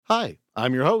Hi,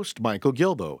 I'm your host, Michael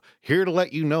Gilbo, here to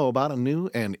let you know about a new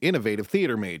and innovative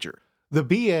theater major, the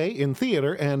BA in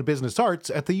Theater and Business Arts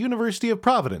at the University of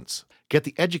Providence. Get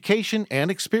the education and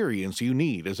experience you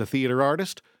need as a theater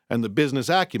artist and the business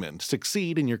acumen to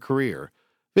succeed in your career.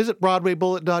 Visit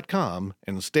BroadwayBullet.com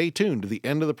and stay tuned to the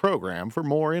end of the program for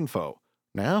more info.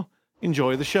 Now,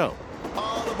 enjoy the show.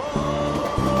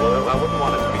 Well, I wouldn't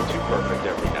want it to be too perfect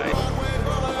every night.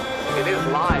 It is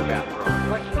live, after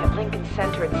all. Working at Lincoln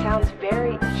Center, it sounds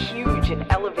very huge and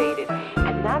elevated,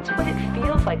 and that's what it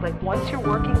feels like once you're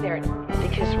working there,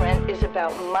 because Rent is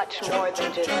about much more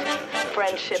than just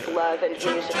friendship, love, and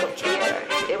musical theater.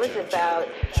 It was about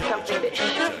something that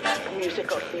shook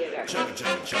musical theater. People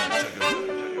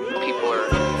are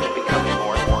becoming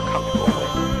more and more comfortable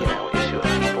with, issue of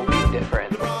people being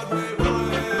different.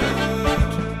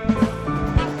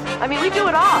 I mean, we do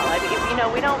it all.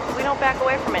 We don't back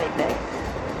away from anything.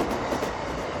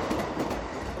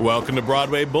 Welcome to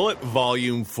Broadway Bullet,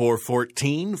 Volume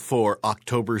 414 for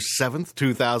October 7th,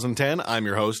 2010. I'm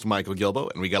your host, Michael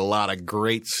Gilbo, and we got a lot of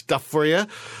great stuff for you.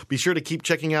 Be sure to keep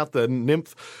checking out the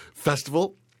NYMF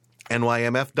Festival,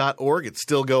 nymf.org. It's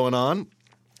still going on.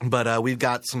 But we've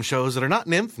got some shows that are not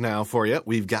NYMF now for you.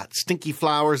 We've got Stinky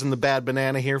Flowers and the Bad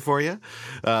Banana here for you.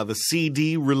 The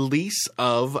CD release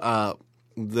of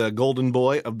The Golden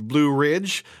Boy of the Blue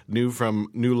Ridge, new from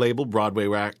new label Broadway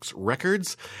Wax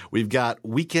Records. We've got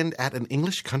Weekend at an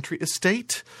English Country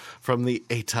Estate from the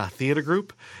ETA Theater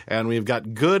Group. And we've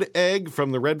got Good Egg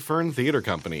from the Redfern Theater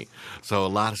Company. So a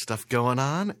lot of stuff going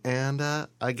on, and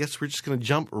I guess we're just going to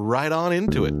jump right on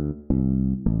into it.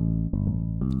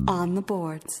 On the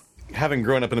boards. Having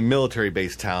grown up in a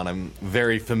military-based town, I'm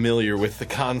very familiar with the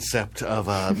concept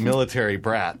of military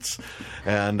brats.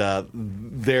 And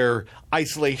their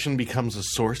isolation becomes a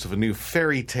source of a new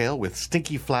fairy tale with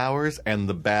Stinky Flowers and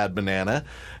the Bad Banana.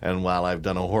 And while I've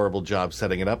done a horrible job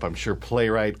setting it up, I'm sure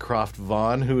playwright Croft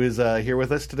Vaughn, who is here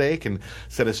with us today, can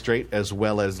set us straight, as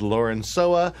well as Lauren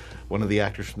Soa, one of the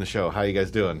actors from the show. How are you guys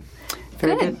doing?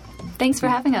 Very good. Thanks for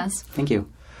having us. Thank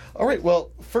you. All right,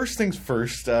 well, first things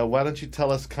first, why don't you tell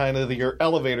us kind of your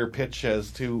elevator pitch as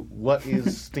to what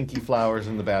is Stinky Flowers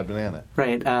and the Bad Banana?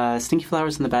 Right. Stinky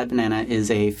Flowers and the Bad Banana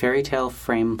is a fairy tale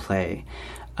frame play.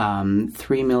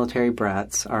 Three military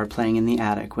brats are playing in the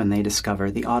attic when they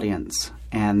discover the audience,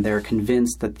 and they're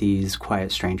convinced that these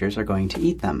quiet strangers are going to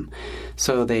eat them.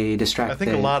 So they distract... I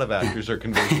think a lot of actors are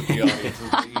convinced that the audience is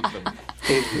going to eat them.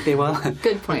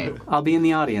 Good point. I'll be in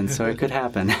the audience, so it could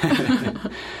happen.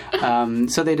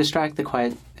 So they distract the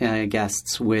quiet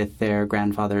guests with their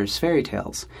grandfather's fairy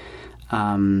tales.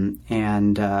 Through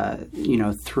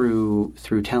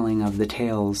telling of the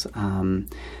tales,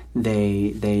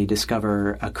 they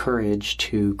discover a courage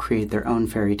to create their own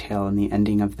fairy tale, and the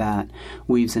ending of that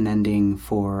weaves an ending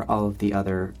for all of the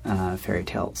other fairy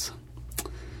tales.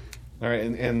 All right,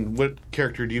 and what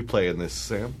character do you play in this,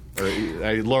 Sam? Or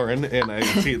Lauren, and I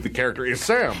see the character is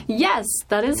Sam. Yes,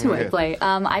 that is who I play.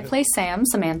 I play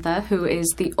Samantha, who is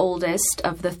the oldest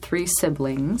of the three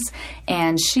siblings,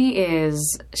 and she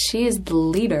is the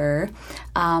leader.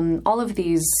 All of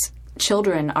these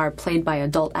children are played by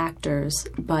adult actors,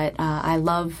 but I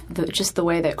love just the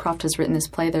way that Croft has written this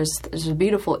play. There's a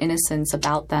beautiful innocence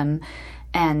about them.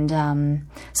 And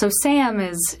so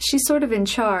Sam she's sort of in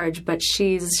charge, but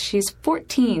she's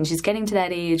 14. She's getting to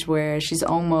that age where she's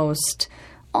almost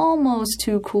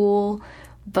too cool.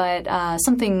 But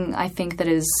something I think that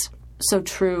is so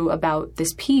true about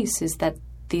this piece is that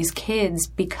these kids,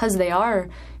 because they are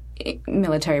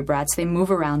military brats, they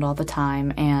move around all the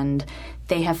time, and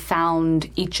they have found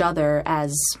each other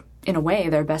as, in a way,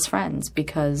 their best friends,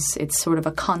 because it's sort of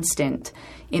a constant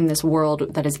in this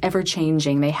world that is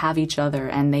ever-changing. They have each other,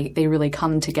 and they really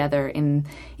come together in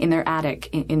their attic.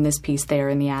 In this piece, they are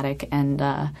in the attic, and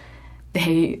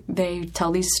they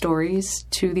tell these stories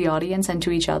to the audience and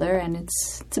to each other, and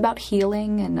it's about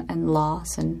healing and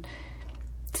loss, and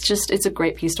it's a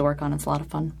great piece to work on. It's a lot of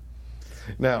fun.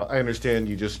 Now, I understand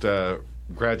you just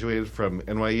graduated from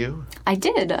NYU? I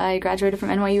did. I graduated from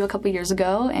NYU a couple years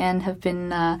ago and have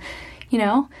been,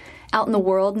 out in the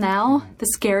world now, the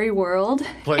scary world.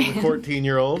 Playing a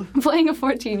 14-year-old? Playing a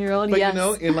 14-year-old, but, yes.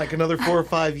 But, in like another 4 or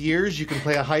 5 years, you can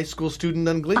play a high school student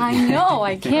on Glee. I know.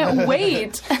 I can't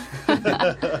wait.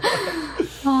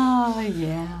 Oh,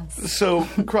 yes. So,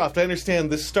 Croft, I understand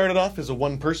this started off as a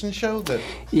one-person show?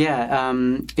 Yeah,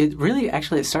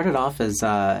 it started off as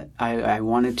I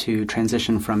wanted to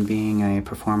transition from being a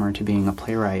performer to being a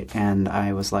playwright, and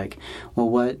I was like, well,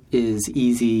 what is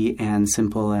easy and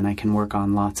simple and I can work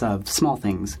on lots of small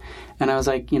things? And I was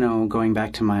like, going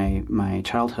back to my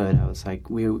childhood, I was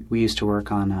like, we used to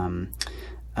work on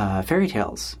fairy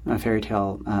tales, fairy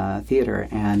tale theater.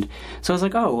 And so I was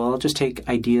like, oh, well, I'll just take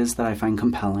ideas that I find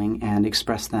compelling and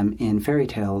express them in fairy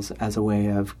tales as a way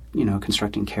of,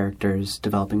 constructing characters,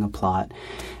 developing a plot.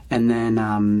 And then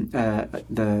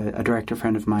a director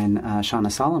friend of mine,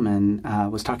 Shauna Solomon,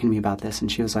 was talking to me about this,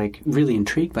 and she was like really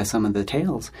intrigued by some of the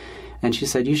tales. And she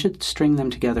said, you should string them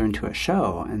together into a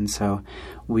show. And so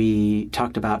we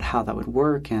talked about how that would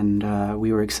work, and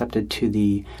we were accepted to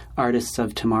the Artists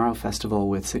of Tomorrow Festival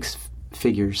with Six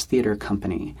Figures Theater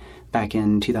Company back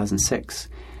in 2006.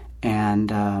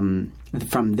 And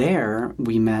from there,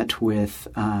 we met with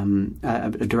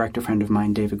a director friend of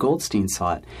mine, David Goldstein,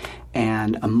 saw it.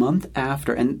 And a month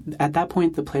after, and at that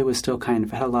point, the play was still kind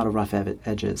of, had a lot of rough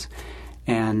edges.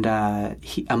 And a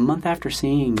month after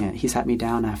seeing it, he sat me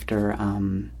down after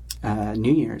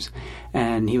New Year's,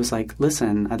 and he was like,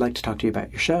 listen, I'd like to talk to you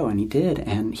about your show. And he did,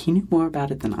 and he knew more about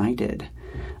it than I did.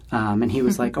 And he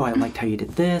was like, oh, I liked how you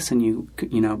did this, and you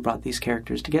brought these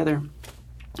characters together.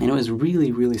 And it was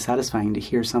really, really satisfying to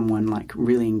hear someone like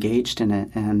really engaged in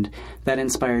it. And that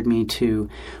inspired me to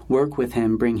work with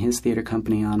him, bring his theater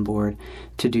company on board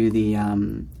to do the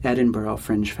Edinburgh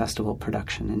Fringe Festival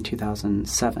production in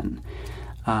 2007.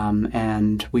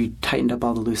 And we tightened up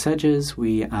all the loose edges.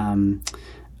 We even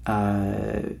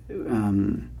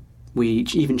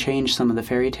changed some of the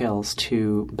fairy tales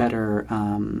to better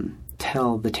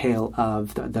tell the tale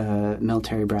of the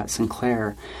military brat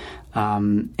Sinclair.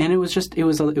 And it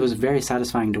was very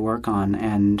satisfying to work on,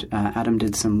 and Adam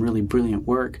did some really brilliant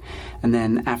work. And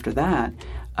then after that,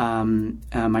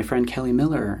 my friend Kelly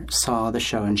Miller saw the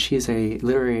show, and she's a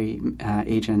literary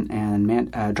agent and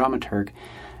dramaturg.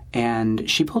 And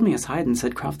she pulled me aside and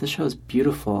said, Croft, this show is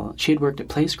beautiful. She had worked at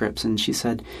PlayScripts, and she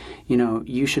said,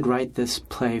 you should write this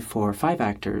play for 5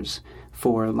 actors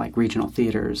for like regional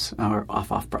theaters or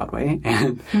off Broadway,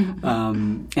 and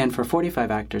for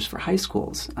 45 actors for high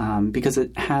schools, because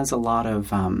it has a lot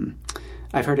of,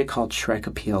 I've heard it called Shrek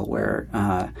appeal, where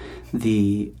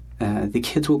the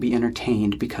kids will be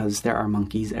entertained because there are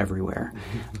monkeys everywhere,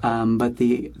 but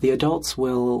the adults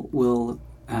will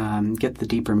get the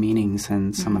deeper meanings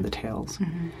in some of the tales.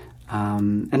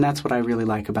 And that's what I really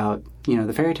like about,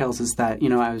 the fairy tales is that,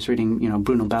 I was reading,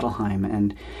 Bruno Bettelheim,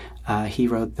 and he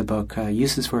wrote the book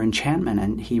Uses for Enchantment,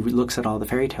 and he looks at all the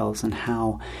fairy tales and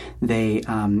how they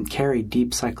carry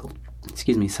deep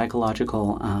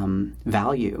psychological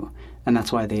value, and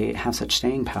that's why they have such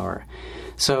staying power.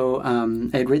 So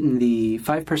I had written the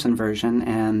 5-person version,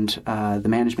 and the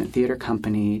Management Theater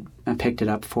Company picked it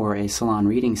up for a salon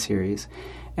reading series.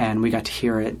 And we got to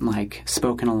hear it like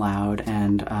spoken aloud,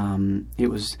 and it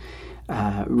was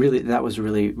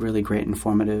really, really great,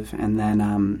 informative. And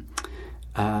then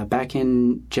back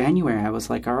in January, I was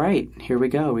like, all right, here we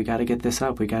go. We got to get this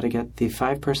up. We got to get the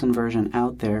 5-person version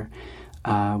out there.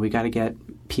 We got to get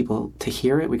people to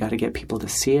hear it. We got to get people to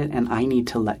see it. And I need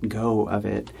to let go of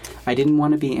it. I didn't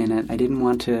want to be in it. I didn't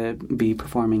want to be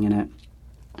performing in it.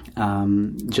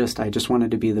 I just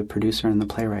wanted to be the producer and the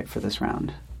playwright for this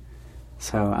round.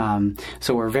 So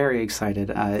we're very excited.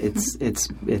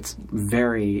 It's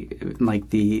very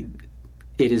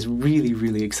it is really,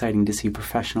 really exciting to see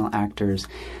professional actors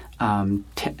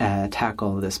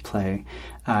tackle this play,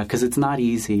 because it's not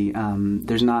easy.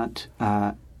 There's not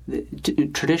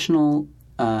traditional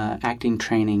acting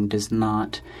training does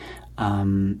not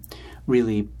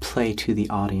really play to the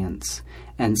audience.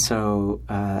 And so,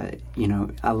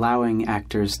 allowing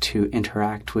actors to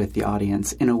interact with the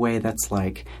audience in a way that's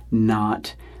like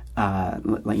not,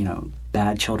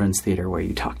 bad children's theater where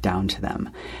you talk down to them.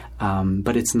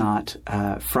 But it's not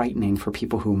frightening for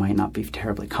people who might not be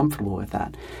terribly comfortable with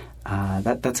that.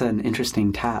 That's an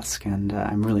interesting task, and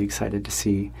I'm really excited to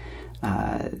see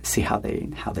how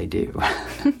they do.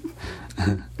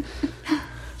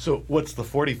 So what's the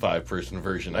 45-person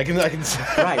version? I can say.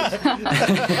 Right.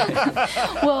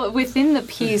 Well, within the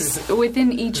piece,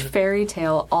 within each fairy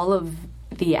tale, all of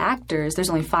the actors, there's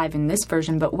only 5 in this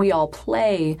version, but we all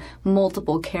play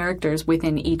multiple characters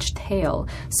within each tale.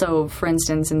 So, for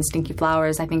instance, in Stinky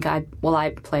Flowers, I think I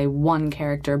play one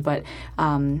character, but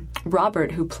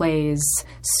Robert, who plays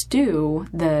Stu,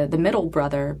 the middle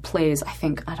brother, plays,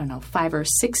 5 or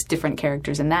 6 different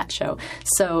characters in that show.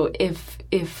 So if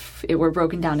it were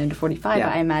broken down into 45, yeah.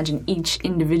 I imagine each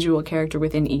individual character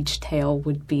within each tale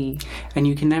would be... And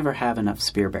you can never have enough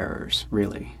spear bearers,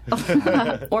 really.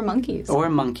 Or monkeys. Or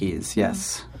monkeys,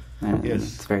 yes. And Yes.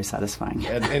 it's very satisfying.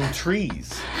 And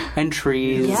trees. And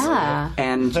trees. Yeah.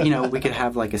 And, we could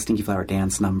have like a Stinky Flower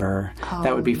dance number.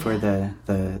 That would be for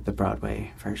the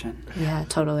Broadway version. Yeah,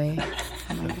 totally.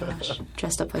 Oh my gosh.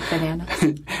 Dressed up like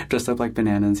bananas. Dressed up like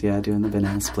bananas, doing the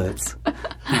banana splits.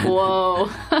 Whoa.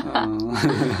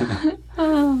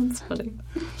 Oh, that's funny.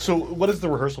 So what has the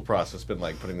rehearsal process been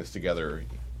like putting this together?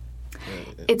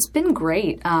 It's been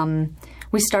great.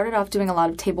 We started off doing a lot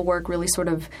of table work, really sort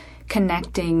of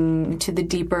connecting to the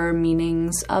deeper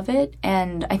meanings of it.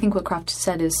 And I think what Croft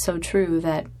said is so true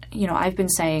that, I've been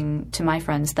saying to my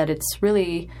friends that it's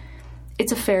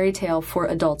a fairy tale for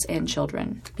adults and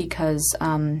children because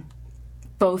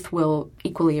both will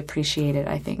equally appreciate it,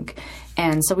 I think.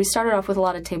 And so we started off with a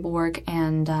lot of table work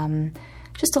and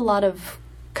just a lot of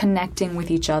connecting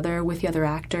with each other, with the other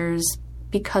actors,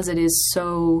 because it's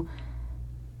so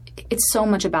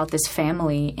much about this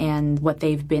family and what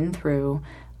they've been through.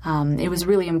 It was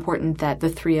really important that the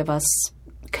three of us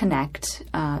connect,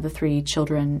 the three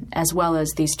children, as well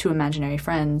as these two imaginary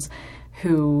friends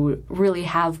who really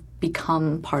have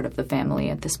become part of the family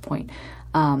at this point.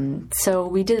 So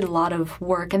we did a lot of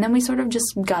work, and then we sort of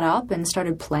just got up and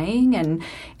started playing, and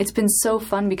it's been so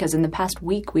fun because in the past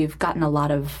week we've gotten a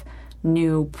lot of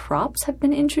new props have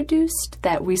been introduced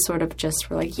that we sort of just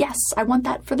were like, yes, I want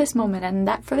that for this moment and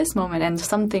that for this moment. And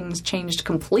some things changed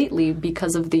completely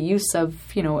because of the use of,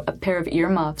 a pair of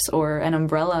earmuffs or an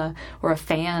umbrella or a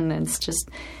fan. And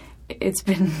it's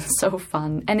been so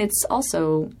fun. And it's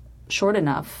also short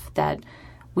enough that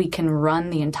we can run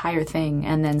the entire thing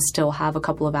and then still have a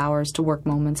couple of hours to work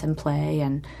moments and play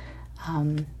and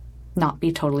not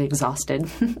be totally exhausted.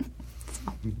 So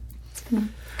it's been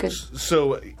good.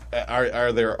 So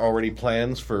are there already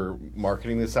plans for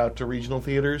marketing this out to regional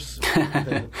theaters?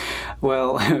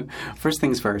 Well, first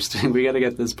things first, we got to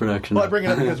get this production. Well, I bring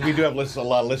it up because we do have a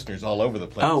lot of listeners all over the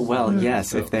place. Oh well, yes.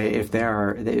 So.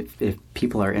 If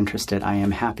people are interested, I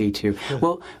am happy to.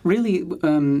 Well, really,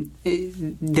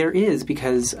 there is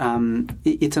because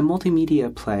it's a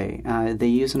multimedia play. They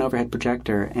use an overhead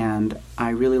projector, and I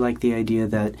really like the idea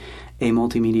that a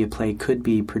multimedia play could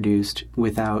be produced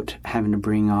without having to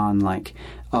bring on like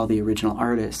all the original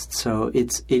artists. So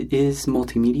it is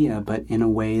multimedia, but in a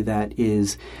way that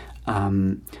is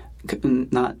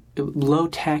not low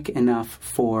tech enough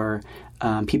for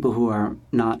people who are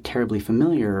not terribly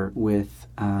familiar with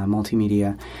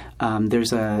multimedia. But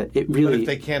if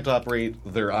they can't operate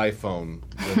their iPhone,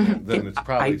 then it's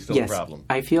probably still a problem.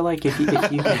 I feel like if you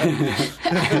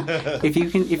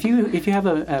if you have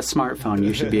a smartphone,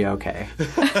 you should be okay.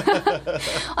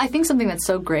 I think something that's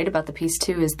so great about the piece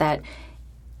too is that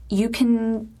you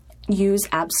can use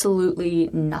absolutely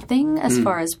nothing as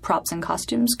far as props and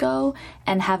costumes go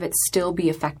and have it still be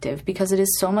effective because it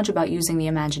is so much about using the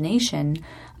imagination.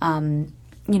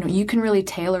 You can really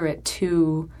tailor it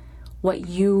to what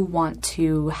you want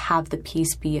to have the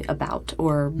piece be about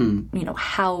or,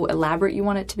 how elaborate you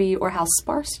want it to be or how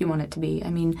sparse you want it to be.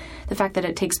 I mean, the fact that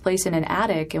it takes place in an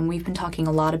attic, and we've been talking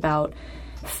a lot about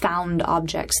found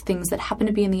objects, things that happen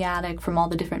to be in the attic from all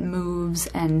the different moves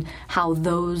and how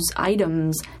those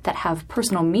items that have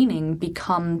personal meaning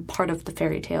become part of the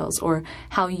fairy tales, or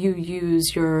how you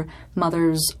use your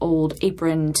mother's old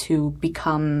apron to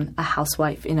become a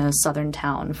housewife in a southern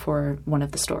town for one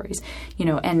of the stories,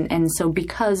 and so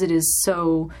because it is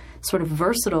so sort of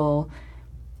versatile,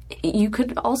 you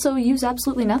could also use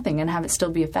absolutely nothing and have it still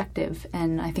be effective.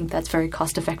 And I think that's very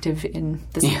cost effective in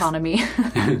this economy.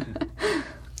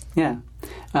 Yeah.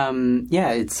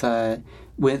 It's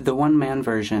with the one-man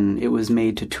version, it was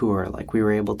made to tour. Like, we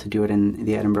were able to do it in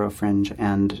the Edinburgh Fringe,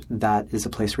 and that is a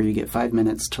place where you get 5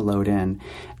 minutes to load in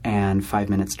and 5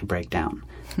 minutes to break down.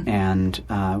 And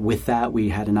with that, we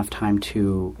had enough time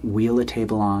to wheel a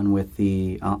table on with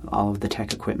all of the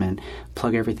tech equipment,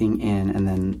 plug everything in, and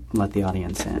then let the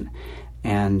audience in.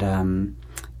 And and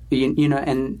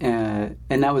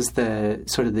that was the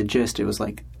sort of the gist. It was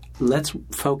like, let's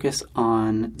focus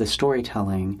on the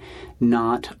storytelling,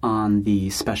 not on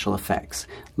the special effects.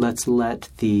 Let's let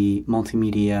the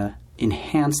multimedia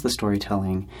enhance the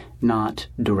storytelling, not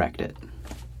direct it.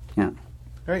 Yeah.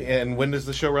 All right, and when does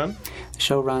the show run? The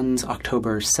show runs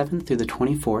October 7th through the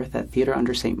 24th at Theatre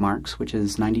Under St. Mark's, which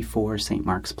is 94 St.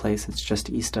 Mark's Place. It's just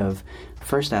east of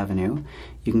First Avenue.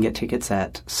 You can get tickets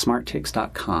at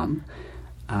smarttix.com.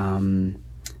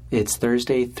 It's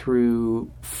Thursday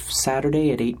through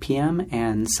Saturday at 8 p.m.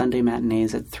 and Sunday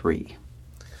matinees at 3.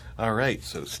 All right,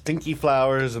 so Stinky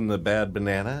Flowers and the Bad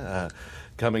Banana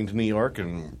coming to New York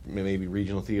and maybe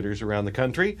regional theaters around the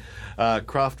country.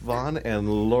 Croft Vaughn and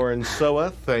Lauren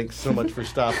Soa, thanks so much for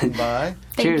stopping by.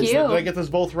 Thank Cheers. you. Did I get this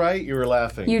both right? You were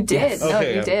laughing. You did. Yes. No,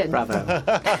 Okay, you did. Bravo.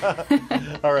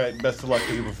 All right, best of luck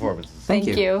with your performances. Thank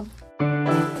you. you.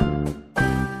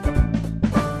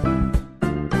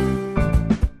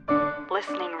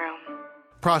 Listening room.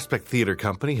 Prospect Theater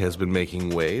Company has been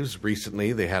making waves.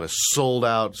 Recently, they had a sold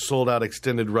out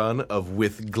extended run of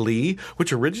With Glee,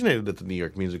 which originated at the New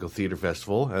York Musical Theater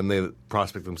Festival. And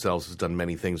Prospect themselves has done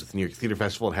many things with the New York Theater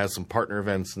Festival. It has some partner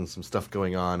events and some stuff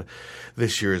going on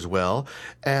this year as well.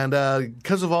 And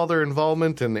because of all their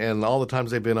involvement and all the times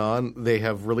they've been on, they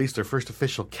have released their first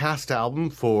official cast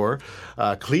album for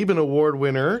Kleben Award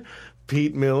winner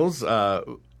Pete Mills'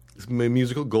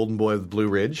 musical Golden Boy of the Blue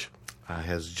Ridge.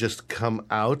 Has just come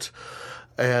out,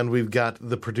 and we've got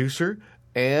the producer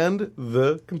and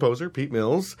the composer, Pete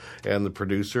Mills, and the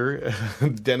producer,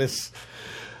 Dennis.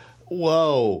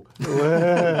 Whoa. Look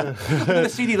at the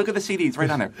CD. Look at the CD. It's right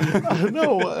on there.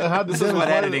 No, how did This is what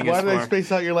editing is why did I for. space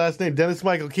out your last name? Dennis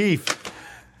Michael Keefe.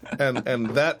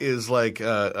 And that is like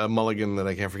a mulligan that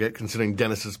I can't forget, considering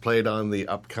Dennis has played on the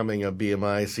upcoming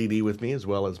BMI CD with me, as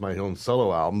well as my own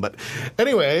solo album. But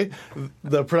anyway,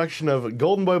 the production of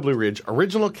Golden Boy Blue Ridge,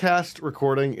 original cast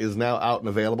recording, is now out and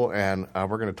available, and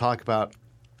we're going to talk about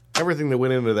everything that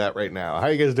went into that right now. How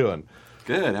are you guys doing?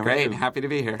 Good. How are Great. you? Happy to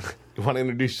be here. You want to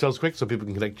introduce yourselves quick so people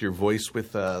can connect your voice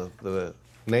with the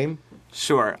name?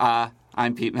 Sure.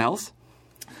 I'm Pete Mills.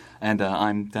 And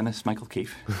I'm Dennis Michael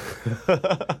Keefe.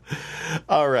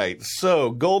 All right, so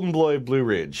Golden Boy Blue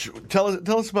Ridge. Tell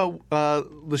us about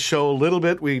the show a little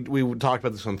bit. We talked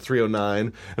about this on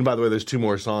 309, and by the way, there's two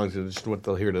more songs. And just what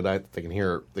they'll hear tonight, they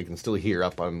can still hear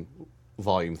up on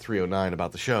volume 309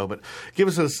 about the show. But give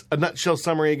us a nutshell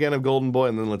summary again of Golden Boy,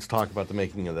 and then let's talk about the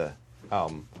making of the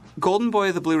album. Golden Boy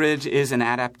of the Blue Ridge is an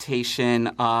adaptation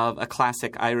of a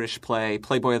classic Irish play,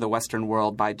 Playboy of the Western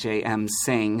World by J.M.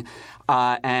 Singh.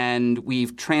 And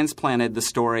we've transplanted the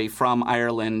story from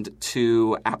Ireland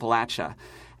to Appalachia.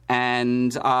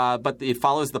 And but it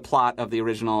follows the plot of the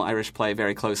original Irish play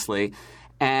very closely.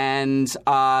 And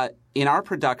in our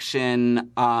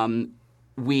production,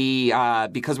 we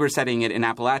because we're setting it in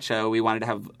Appalachia, we wanted to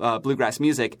have bluegrass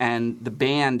music, and the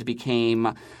band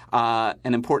became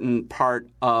an important part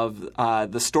of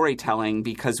the storytelling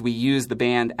because we used the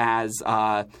band as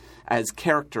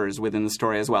characters within the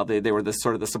story as well. They were the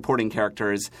sort of the supporting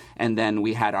characters, and then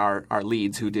we had our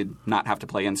leads who did not have to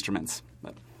play instruments.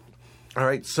 But. All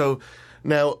right, so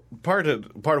now part of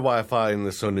why I find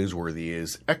this so newsworthy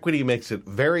is Equity makes it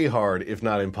very hard, if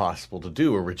not impossible, to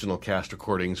do original cast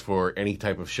recordings for any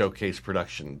type of showcase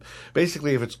production.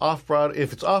 Basically, if it's off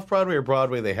Broadway or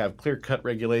Broadway, they have clear-cut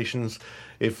regulations.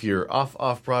 If you're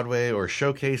off Broadway or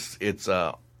showcase, it's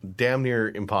damn near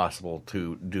impossible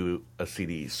to do a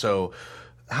CD. So,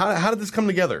 how did this come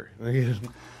together?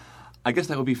 I guess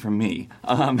that would be from me.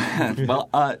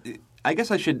 I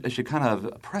guess I should kind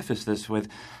of preface this with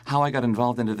how I got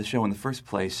involved into the show in the first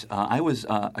place. I was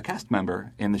a cast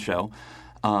member in the show,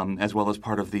 as well as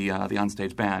part of the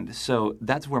onstage band. So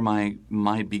that's where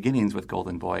my beginnings with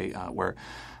Golden Boy were.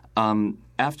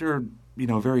 After a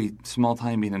very small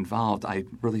time being involved, I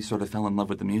really sort of fell in love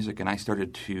with the music, and I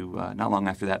started to, not long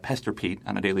after that, pester Pete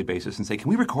on a daily basis and say, can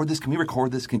we record this? Can we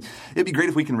record this? It'd be great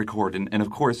if we can record. And of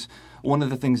course, one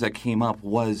of the things that came up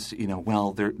was,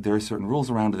 there are certain rules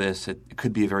around this. It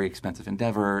could be a very expensive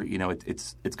endeavor.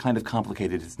 It's kind of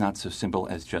complicated. It's not so simple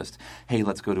as just, hey,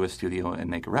 let's go to a studio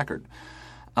and make a record.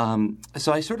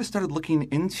 So I sort of started looking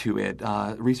into it,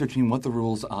 researching what the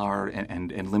rules are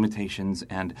and limitations,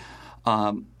 and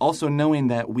also knowing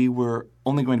that we were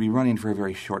only going to be running for a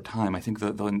very short time. I think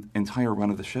the entire run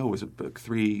of the show was with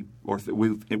preview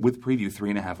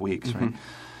 3.5 weeks, mm-hmm. right?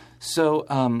 So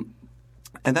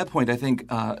at that point, I think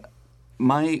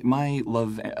my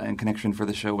love and connection for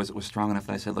the show was strong enough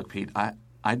that I said, look, Pete,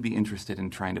 I'd be interested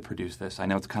in trying to produce this. I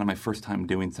know it's kind of my first time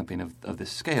doing something of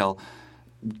this scale.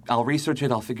 I'll research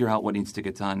it. I'll figure out what needs to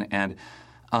get done. And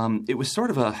it was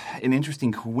sort of an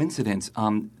interesting coincidence.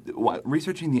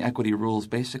 Researching the equity rules,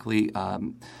 basically,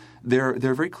 there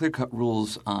are very clear-cut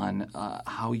rules on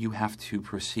how you have to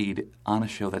proceed on a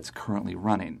show that's currently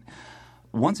running.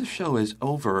 Once a show is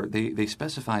over, they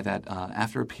specify that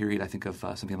after a period, I think, of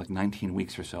something like 19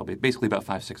 weeks or so, basically about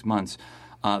 5-6 months,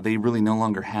 they really no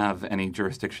longer have any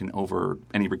jurisdiction over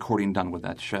any recording done with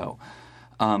that show.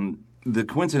 the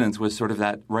coincidence was sort of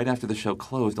that right after the show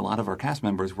closed, a lot of our cast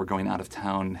members were going out of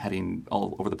town, heading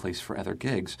all over the place for other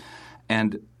gigs.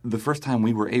 And the first time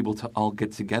we were able to all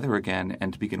get together again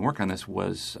and to begin work on this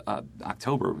was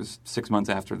October. It was 6 months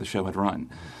after the show had run.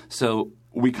 So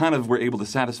we kind of were able to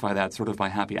satisfy that sort of by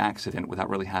happy accident without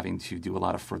really having to do a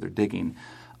lot of further digging.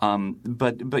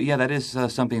 But yeah, that is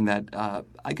something that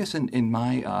I guess in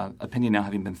my opinion now,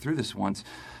 having been through this once,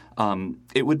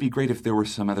 it would be great if there were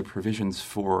some other provisions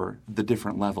for the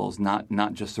different levels,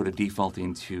 not just sort of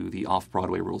defaulting to the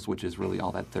off-Broadway rules, which is really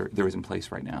all that there is in place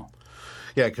right now.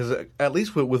 Yeah, because at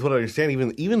least with what I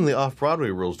understand, even the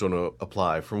off-Broadway rules don't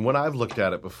apply. From what I've looked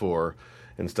at it before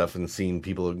and stuff and seen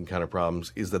people encounter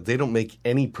problems, is that they don't make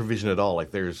any provision at all.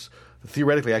 Like there's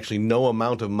theoretically actually no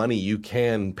amount of money you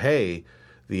can pay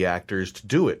the actors to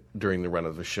do it during the run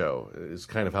of the show is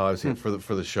kind of how I've seen it for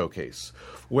the showcase.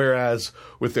 Whereas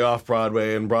with the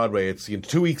off-Broadway and Broadway, it's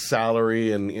 2 weeks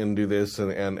salary and do this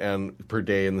and per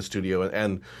day in the studio.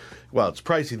 And while it's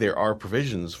pricey, there are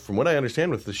provisions. From what I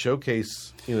understand with the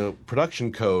showcase,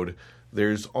 production code,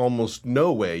 there's almost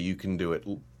no way you can do it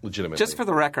legitimately. Just for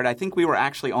the record, I think we were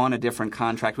actually on a different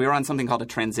contract. We were on something called a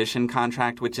transition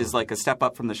contract, which is like a step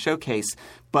up from the showcase.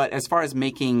 But as far as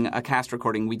making a cast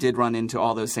recording, we did run into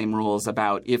all those same rules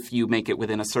about if you make it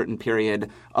within a certain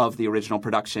period of the original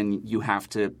production, you have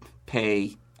to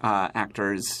pay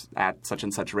actors at such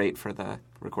and such rate for the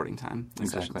recording time.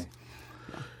 Exactly.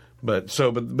 But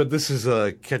this is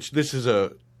a catch. This is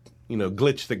a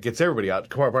glitch that gets everybody out.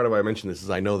 Part of why I mention this is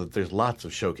I know that there's lots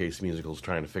of showcase musicals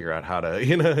trying to figure out how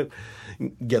to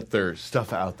get their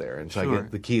stuff out there. And so Sure.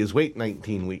 the key is wait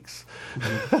 19 weeks.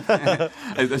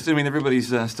 Assuming everybody's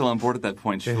still on board at that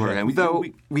point, sure.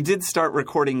 And we did start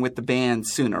recording with the band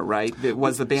sooner, right? It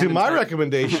was the band. See, my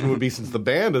recommendation would be, since the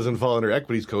band doesn't fall under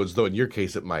equities codes, though in your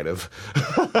case it might have.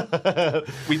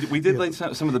 We did lay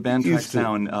some of the band tracks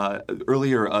down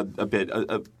earlier a bit,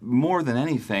 more than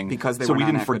anything, because they so were we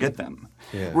didn't non-equity. forget them.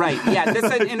 Yeah. Right. Yeah.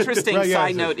 That's an interesting Right, yeah,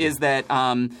 side note is that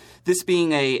this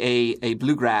being a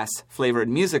bluegrass flavored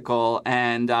musical,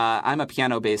 and I'm a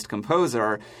piano based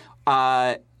composer.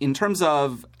 In terms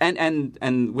of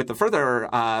and with the further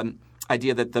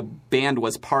idea that the band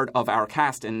was part of our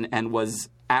cast and was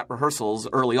at rehearsals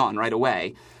early on right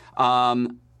away,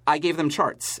 I gave them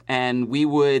charts, and we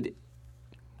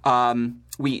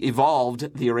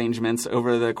evolved the arrangements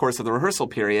over the course of the rehearsal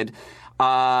period.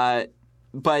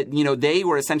 But, they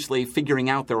were essentially figuring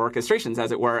out their orchestrations,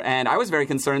 as it were. And I was very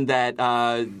concerned that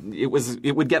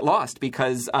it would get lost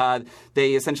because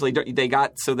they essentially they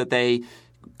got so that they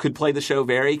could play the show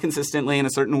very consistently in a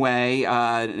certain way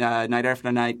night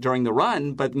after night during the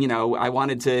run. But, I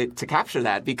wanted to capture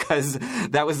that because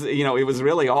that was, it was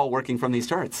really all working from these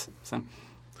charts. So. All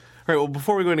right, well,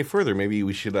 before we go any further, maybe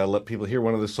we should let people hear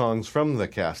one of the songs from the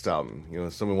cast album.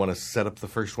 Someone want to set up the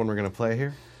first one we're going to play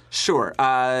here? Sure.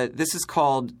 This is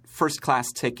called First Class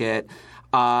Ticket.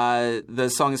 The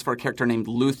song is for a character named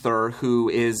Luther, who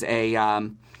is a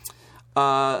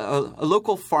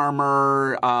local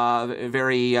farmer, a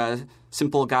very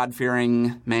simple,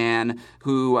 God-fearing man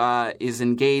who is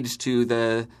engaged to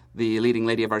the leading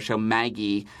lady of our show,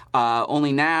 Maggie.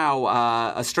 Only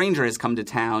now a stranger has come to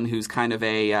town who's kind of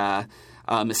a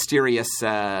mysterious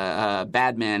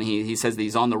bad man. He says that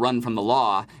he's on the run from the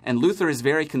law. And Luther is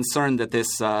very concerned that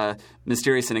this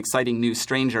mysterious and exciting new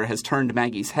stranger has turned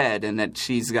Maggie's head and that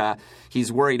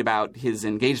he's worried about his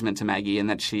engagement to Maggie and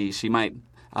that she might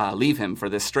leave him for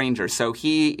this stranger. So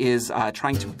he is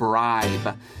trying to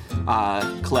bribe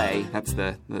Clay, that's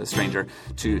the stranger,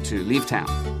 to leave town.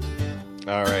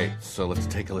 All right, so let's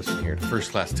take a listen here to First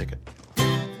Class Ticket.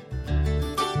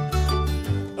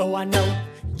 Oh, I know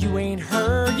you ain't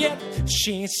heard yet.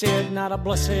 She ain't said not a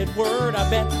blessed word, I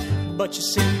bet. But you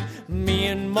see, me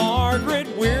and Margaret,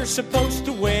 we're supposed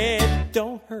to wed.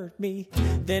 Don't hurt me.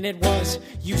 Then it was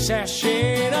you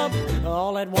sashayed up.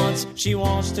 All at once, she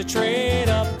wants to trade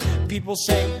up. People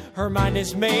say her mind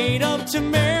is made up to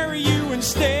marry you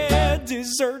instead.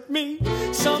 Desert me.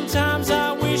 Sometimes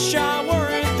I wish I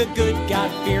weren't the good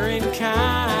God-fearing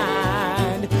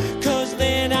kind. 'Cause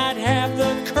then I'd have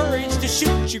the courage to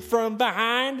shoot you from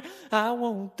behind. I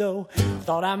won't though.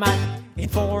 Thought I might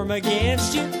inform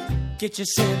against you. Get you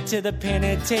sent to the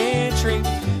penitentiary.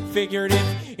 Figured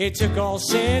if it took all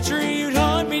century, you'd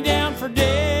hunt me down for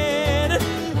dead.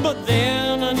 But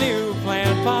then a new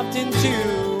plan popped into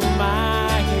my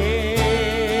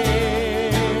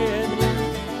head.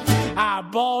 I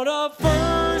bought a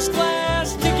first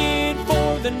class ticket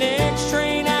for the next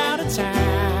train out of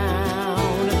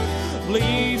town.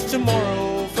 Leaves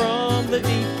tomorrow from the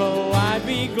depot. I'd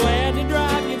be glad to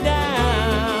drive you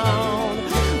down.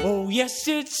 Oh yes, Yes,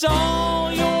 it's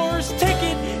all yours. Take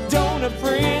it. Don't a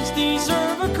prince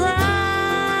deserve a crown?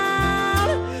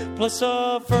 Plus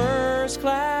a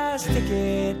first-class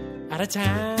ticket out of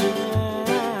town.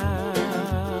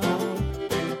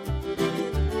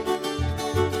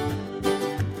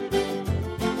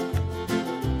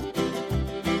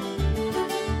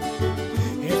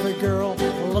 Every girl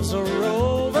loves a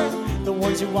rover, the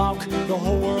ones who walk the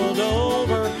whole world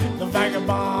over, the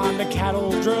vagabond, the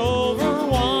cattle drover,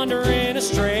 wandering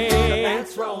astray.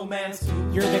 That's romance.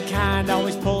 You're the kind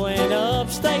always pulling up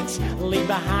stakes, leave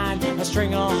behind a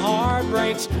string of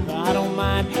heartbreaks. I don't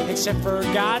mind, except for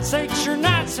God's sakes, you're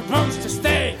not supposed to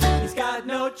stay. He's got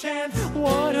no chance.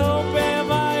 What hope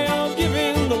have I of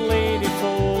giving the lady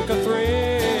folk a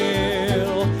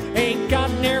thrill? Ain't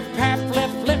got near pap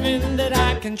left living that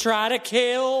I can try to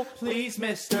kill. Please,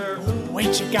 mister,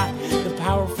 wait, you got the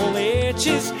powerful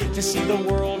itches to see the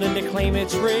world and to claim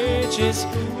its riches.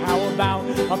 How about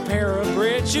a pair of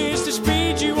britches to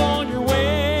speed you on your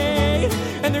way?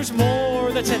 And there's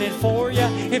more that's in it for you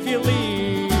if you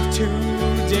leave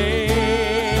today.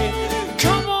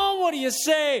 Come on, what do you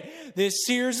say? This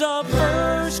here's a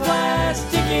first-class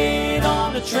ticket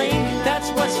on a train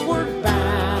that's westward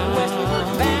bound.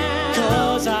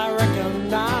 Cause I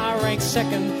reckon I rank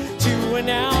second to an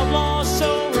outlaw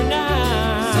so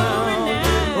renowned.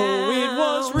 Oh, it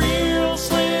was real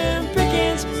slim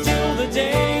pickings till the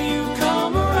day you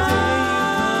come around.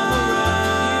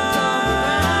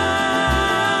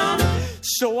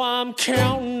 So I'm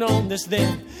counting on this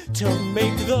then to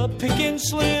make the picking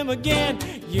slim again.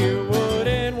 You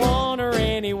wouldn't want her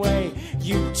anyway.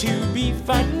 You two be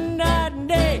fighting night and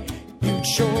day. You'd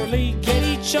surely get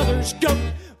each other's goat,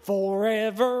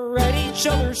 forever at each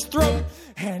other's throat.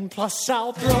 And plus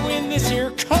I'll throw in this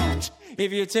here coat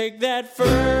if you take that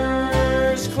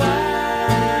first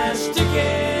class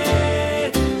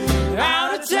ticket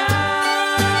out of town.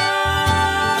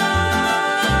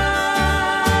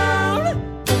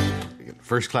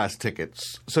 First class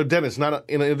tickets. So Dennis, not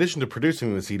in addition to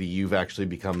producing the CD, you've actually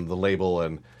become the label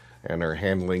and are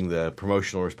handling the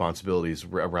promotional responsibilities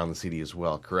around the CD as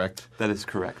well, correct? That is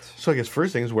correct. So I guess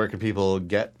first thing is, where can people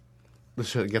get the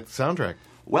soundtrack?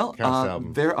 Well,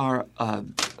 there are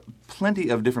plenty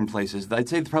of different places. I'd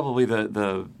say probably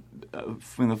the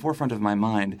in the forefront of my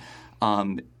mind,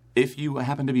 if you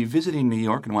happen to be visiting New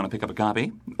York and want to pick up a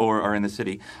copy or are in the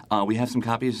city, we have some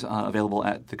copies available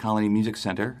at the Colony Music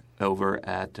Center over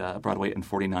at Broadway and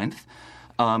 49th.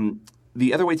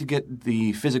 The other way to get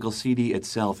the physical CD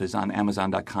itself is on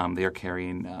Amazon.com. They are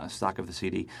carrying stock of the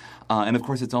CD. And, of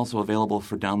course, it's also available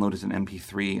for download as an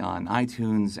MP3 on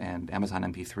iTunes and Amazon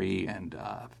MP3 and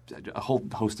a whole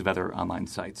host of other online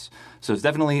sites. So it's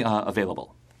definitely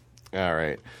available. All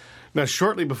right. Now,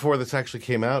 shortly before this actually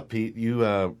came out, Pete, you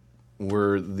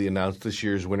were announced this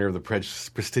year's winner of the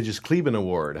prestigious Kleban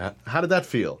Award. How did that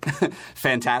feel?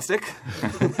 Fantastic.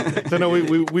 So no,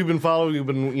 we've been following.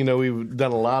 We've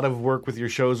done a lot of work with your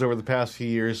shows over the past few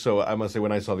years. So I must say,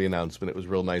 when I saw the announcement, it was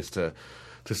real nice to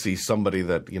see somebody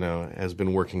that has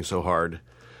been working so hard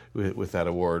with that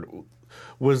award.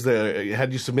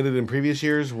 Had you submitted in previous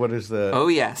years? What is the? Oh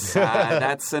yes,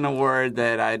 that's an award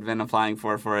that I'd been applying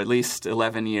for at least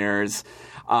 11 years,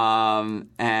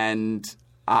 and.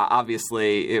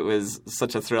 Obviously, it was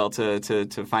such a thrill to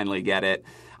finally get it.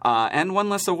 And one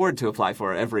less award to apply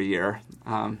for every year.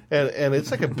 And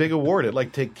it's like a big award. It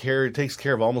takes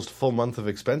care of almost a full month of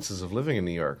expenses of living in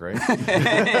New York, right?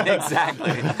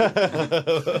 Exactly.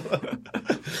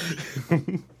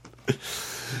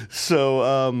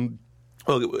 So,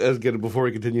 again, before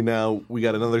we continue now, we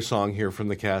got another song here from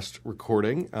the cast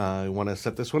recording. You want to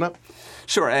set this one up?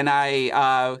 Sure, and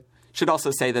I should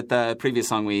also say that the previous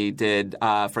song we did,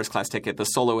 First Class Ticket, the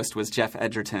soloist was Jeff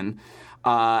Edgerton.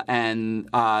 And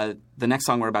the next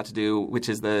song we're about to do, which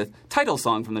is the title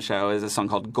song from the show, is a song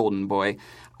called Golden Boy.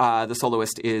 The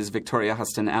soloist is Victoria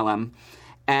Huston Elam.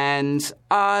 And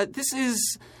this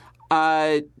is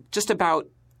just about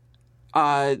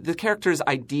the character's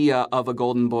idea of a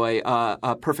golden boy,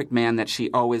 a perfect man that she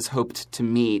always hoped to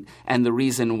meet, and the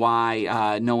reason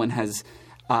why no one has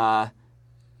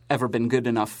ever been good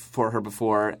enough for her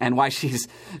before, and why she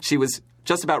was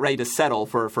just about ready to settle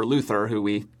for Luther, who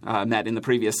we met in the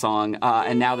previous song.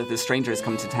 And now that this stranger has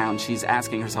come to town, she's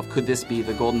asking herself, could this be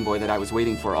the golden boy that I was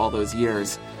waiting for all those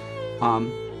years?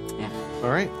 Yeah. All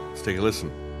right, let's take a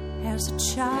listen. As a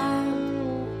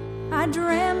child, I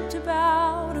dreamt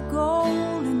about a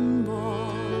golden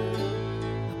boy,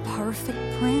 a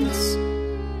perfect prince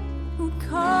who'd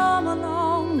come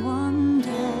along one day.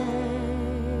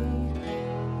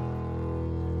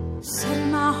 Set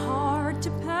my heart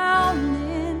to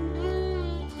pounding,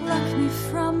 pluck me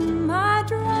from my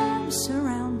drum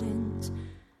surroundings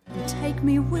and take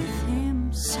me with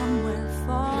him somewhere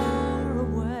far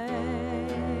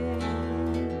away.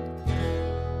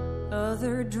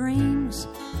 Other dreams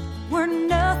were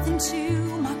nothing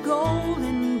to my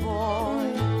golden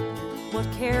boy.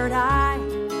 What cared I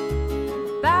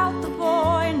about the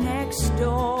boy next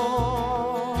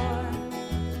door?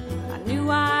 I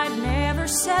knew I'd never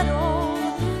settle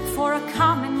for a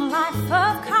common life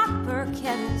of copper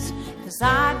kettles, 'cause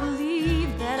I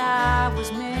believed that I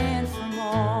was meant for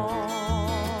more.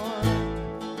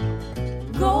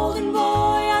 Golden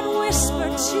boy, I'd whisper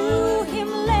to him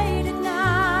late at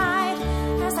night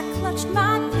as I clutched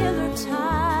my pillar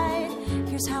tight.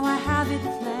 Here's how I have it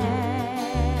planned.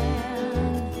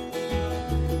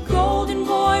 Golden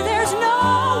boy, there's no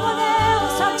one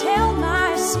else I'll tell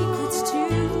my secrets to.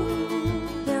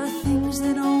 There are things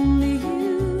that only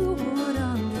you would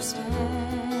understand.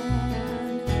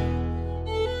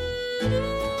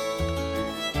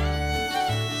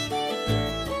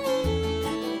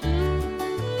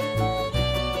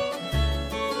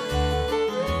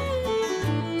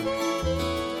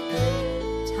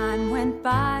 Time went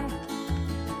by,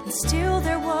 and still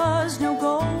there was no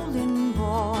golden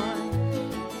boy.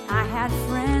 I had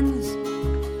friends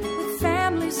with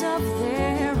families of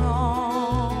their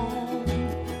own.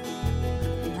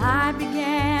 And I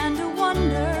began to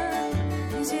wonder,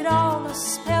 is it all a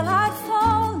spell I've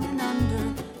fallen under?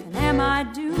 And am I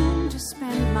doomed to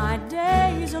spend my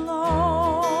days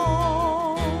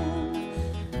alone?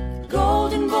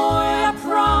 Golden boy, I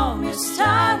promised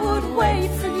I would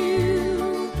wait for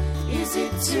you. Is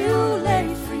it too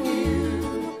late for you?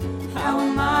 How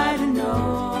am I to know?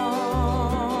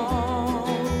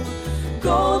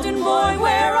 Golden boy,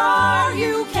 where are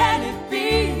you? Can it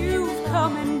be you've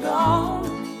come and gone?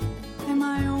 Am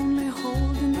I only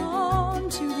holding on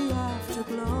to the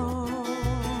afterglow?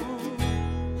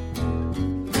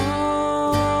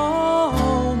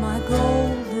 Oh, my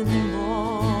golden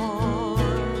boy.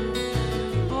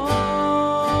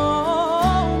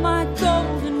 Oh, my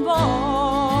golden boy.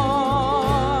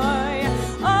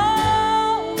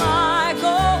 Oh, my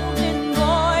golden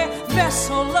boy.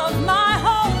 Vessel of my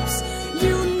hopes.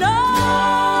 You know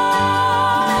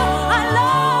I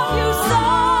love you so.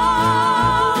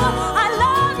 I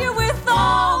love you with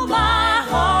all my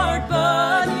heart,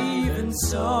 but even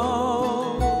so,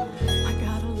 I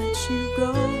gotta let you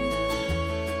go.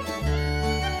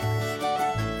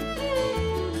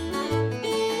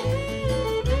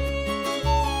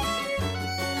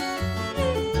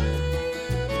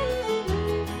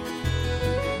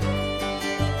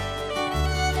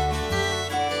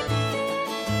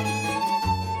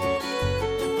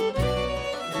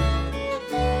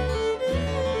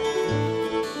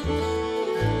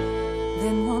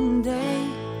 Then one day,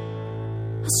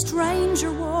 a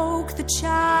stranger woke the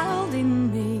child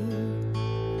in me,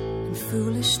 and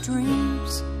foolish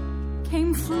dreams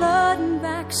came flooding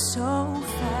back so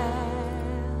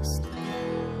fast.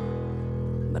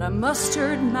 But I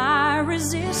mustered my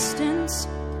resistance,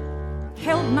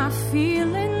 held my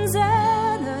feelings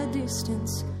at a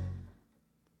distance,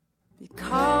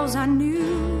 because I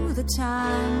knew the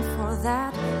time for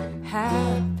that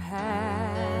had passed.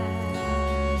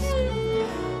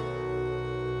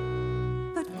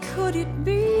 But could it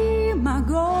be my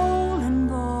golden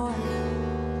boy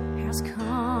has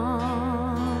come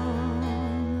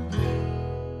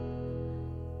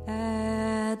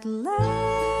at last?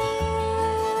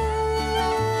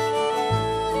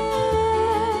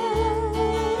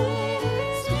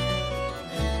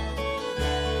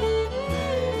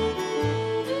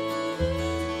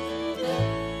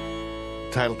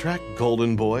 Title track,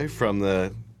 Golden Boy, from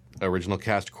the original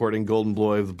cast recording, Golden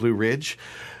Boy of the Blue Ridge.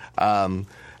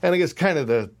 And I guess kind of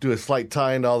to do a slight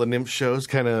tie into all the NYMF shows,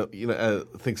 kind of, I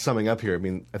think summing up here, I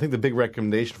mean, I think the big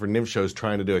recommendation for NYMF shows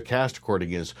trying to do a cast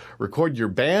recording is record your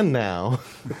band now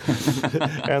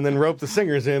and then rope the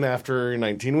singers in after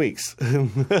 19 weeks.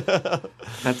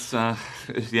 That's,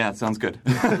 yeah, it sounds good.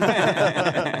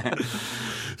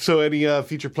 So any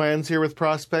future plans here with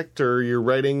Prospect, or your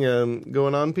writing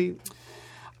going on, Pete?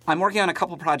 I'm working on a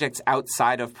couple projects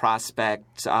outside of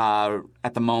Prospect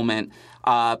at the moment.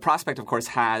 Prospect, of course,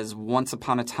 has Once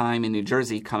Upon a Time in New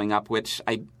Jersey coming up, which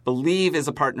I believe is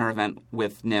a partner event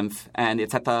with NYMF. And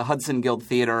it's at the Hudson Guild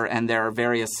Theater, and there are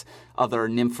various other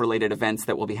NYMF-related events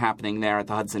that will be happening there at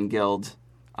the Hudson Guild,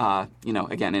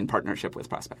 again, in partnership with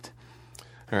Prospect.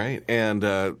 All right. And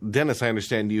Dennis, I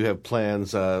understand you have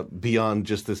plans beyond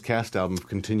just this cast album of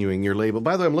continuing your label.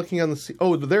 By the way, I'm looking on the...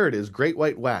 Oh, there it is. Great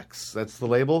White Wax. That's the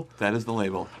label? That is the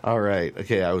label. All right.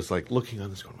 Okay, I was looking on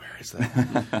this going, where is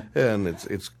that? And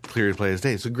it's clear as play as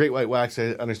day. So Great White Wax,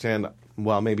 I understand,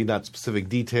 while maybe not specific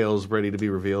details ready to be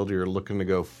revealed, you're looking to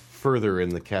go further in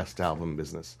the cast album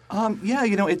business. Yeah,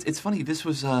 it's funny. This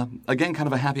was, again, kind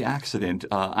of a happy accident.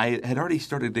 I had already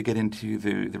started to get into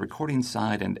the recording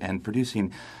side and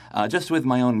producing just with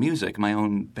my own music, my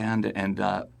own band, and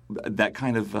that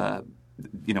kind of,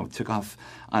 took off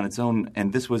on its own.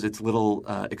 And this was its little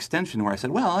extension where I said,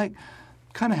 well, I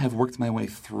kind of have worked my way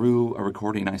through a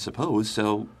recording, I suppose,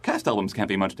 so cast albums can't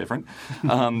be much different.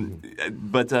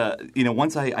 But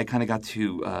once I kind of got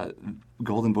to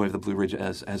Golden Boy of the Blue Ridge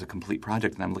as a complete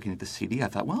project, and I'm looking at the CD, I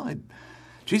thought, well,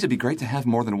 it'd be great to have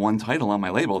more than one title on my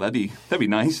label. That'd be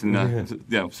nice, and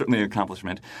certainly an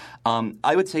accomplishment.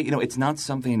 I would say, it's not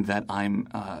something that I'm.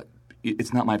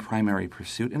 It's not my primary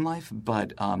pursuit in life,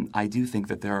 but I do think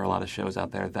that there are a lot of shows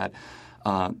out there that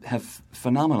have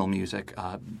phenomenal music,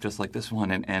 just like this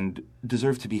one, and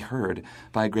deserve to be heard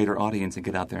by a greater audience and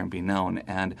get out there and be known.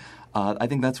 And I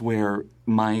think that's where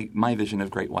my vision of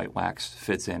Great White Wax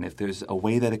fits in. If there's a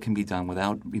way that it can be done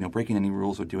without breaking any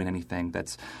rules or doing anything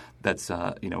that's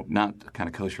not kind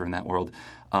of kosher in that world,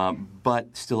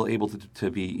 but still able to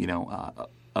be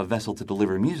a vessel to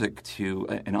deliver music to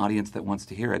an audience that wants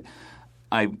to hear it,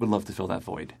 I would love to fill that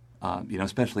void.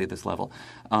 Especially at this level.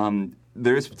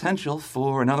 There is potential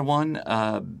for another one.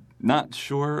 Not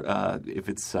sure if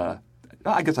it's...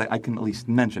 I guess I can at least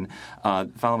mention,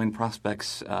 following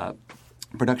Prospect's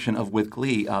production of With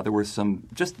Glee, there were some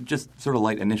just sort of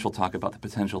light initial talk about the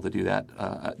potential to do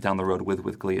that down the road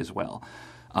with Glee as well.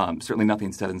 Certainly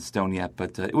nothing set in stone yet,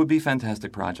 but it would be a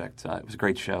fantastic project. It was a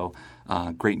great show,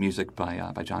 great music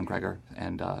by John Gregor,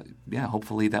 and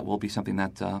hopefully that will be something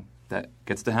that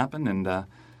gets to happen and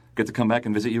get to come back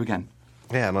and visit you again.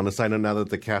 Yeah, and on a side note, now that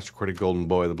the cast-recorded Golden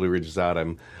Boy, the Blue Ridge, is out,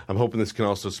 I'm hoping this can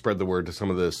also spread the word to some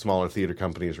of the smaller theater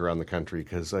companies around the country,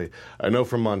 because I know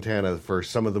from Montana, for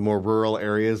some of the more rural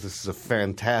areas, this is a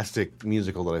fantastic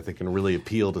musical that I think can really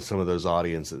appeal to some of those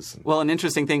audiences. Well, an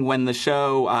interesting thing, when the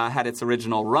show had its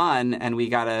original run and we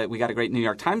got a great New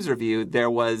York Times review, there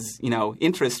was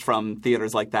interest from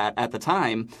theaters like that at the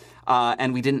time.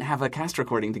 And we didn't have a cast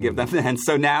recording to give them then.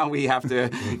 So now we have to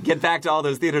get back to all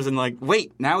those theaters and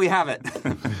wait, now we have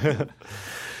it.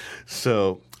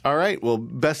 So, all right. Well,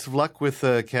 best of luck with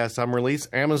the cast album release.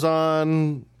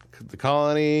 Amazon, The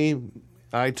Colony,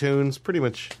 iTunes, pretty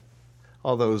much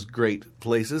all those great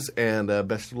places. And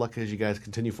best of luck as you guys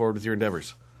continue forward with your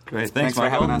endeavors. Great. Thanks for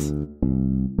having us.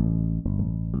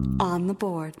 On the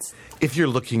boards. If you're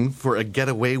looking for a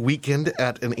getaway weekend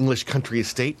at an English country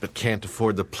estate but can't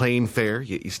afford the plane fare,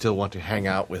 yet you still want to hang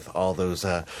out with all those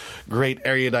great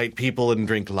erudite people and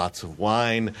drink lots of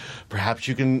wine, perhaps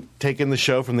you can take in the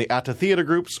show from the Atta Theatre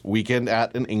Group's Weekend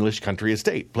at an English Country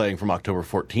Estate, playing from October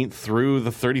 14th through the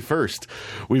 31st.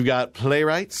 We've got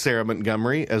playwright Sarah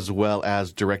Montgomery as well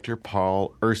as director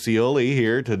Paul Ursioli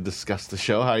here to discuss the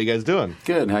show. How are you guys doing?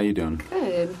 Good. How you doing?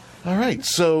 Good. All right,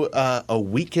 so a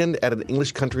weekend at an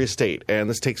English country estate, and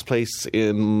this takes place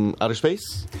in outer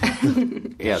space?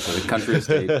 Yeah, so the country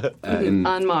estate.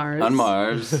 On Mars. On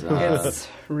Mars. It's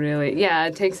really,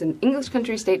 it takes an English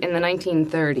country estate in the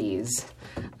 1930s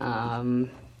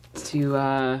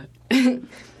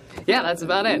that's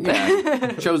about it.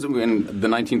 Yeah. Shows in the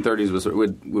 1930s was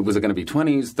it going to be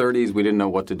 20s, 30s? We didn't know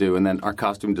what to do, and then our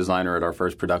costume designer at our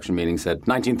first production meeting said,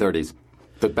 1930s.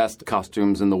 The best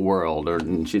costumes in the world,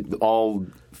 all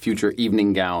future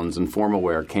evening gowns and formal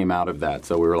wear came out of that.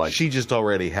 So we were like, she just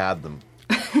already had them.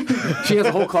 She has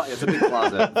a whole closet. It's a big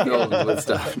closet filled with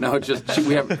stuff. No, it's just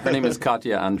her name is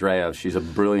Katya Andreev. She's a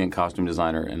brilliant costume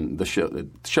designer, and the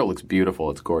show looks beautiful.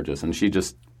 It's gorgeous, and she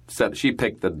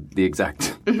picked the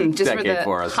exact just decade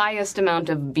for us. Highest amount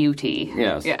of beauty.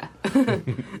 Yes. Yeah.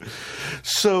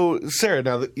 So, Sarah,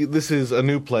 now this is a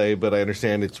new play, but I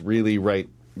understand it's really right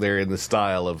there in the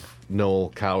style of Noel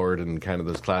Coward and kind of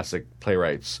those classic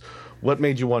playwrights. What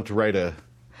made you want to write a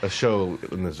show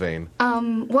in this vein?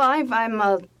 Well, I'm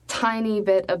a tiny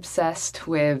bit obsessed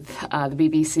with the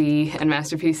BBC and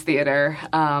Masterpiece Theatre.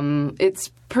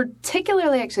 It's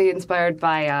particularly actually inspired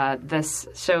by this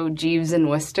show Jeeves and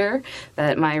Wooster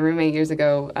that my roommate years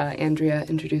ago, Andrea,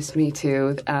 introduced me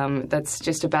to. That's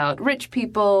just about rich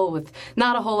people with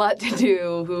not a whole lot to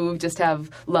do who just have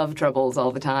love troubles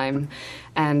all the time.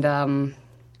 And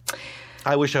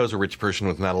I wish I was a rich person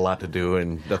with not a lot to do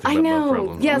and nothing but love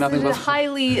problems. Yes, there's a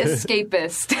highly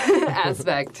escapist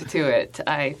aspect to it,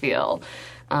 I feel.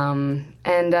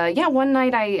 One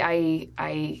night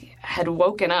I had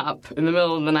woken up in the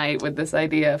middle of the night with this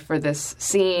idea for this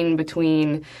scene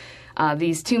between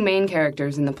these two main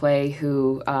characters in the play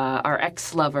who are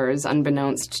ex-lovers,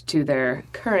 unbeknownst to their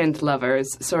current lovers,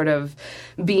 sort of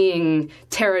being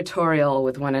territorial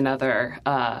with one another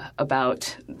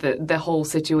about the whole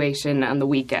situation on the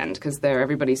weekend, because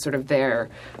everybody's sort of there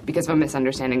because of a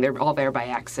misunderstanding. They're all there by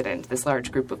accident, this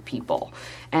large group of people.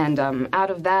 And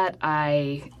out of that,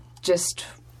 I just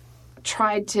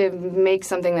tried to make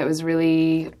something that was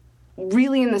really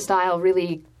in the style,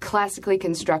 really classically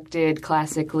constructed,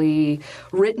 classically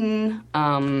written,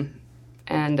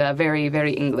 and very,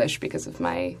 very English because of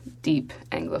my deep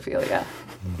Anglophilia.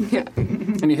 Yeah.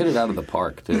 And you hit it out of the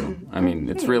park, too. I mean,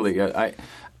 it's really good. I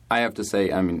have to say,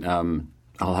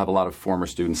 I'll have a lot of former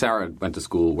students. Sarah went to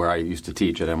school where I used to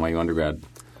teach at NYU undergrad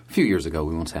a few years ago.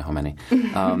 We won't say how many.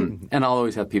 And I'll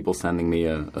always have people sending me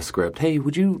a script. Hey,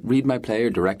 would you read my play or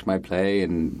direct my play?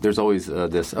 And there's always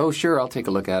this, oh, sure, I'll take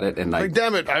a look at it. And like,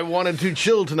 damn it, I wanted to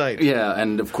chill tonight. Yeah,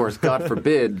 and of course, God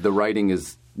forbid, the writing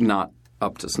is not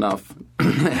up to snuff.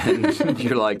 And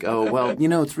you're like, oh, well,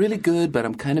 it's really good, but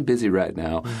I'm kind of busy right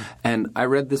now. And I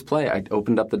read this play. I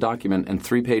opened up the document, and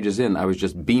 3 pages in, I was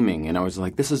just beaming. And I was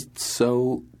like, this is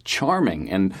so charming.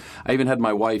 And I even had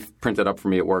my wife print it up for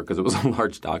me at work because it was a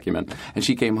large document. And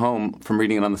she came home from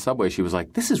reading it on the subway. She was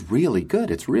like, this is really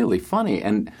good. It's really funny.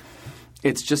 And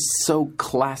it's just so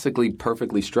classically,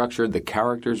 perfectly structured. The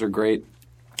characters are great.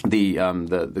 The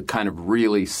kind of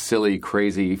really silly,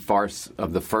 crazy farce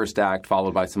of the first act,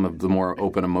 followed by some of the more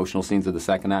open, emotional scenes of the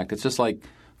second act. It's just like,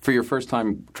 for your first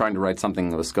time trying to write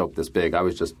something of a scope this big, I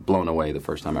was just blown away the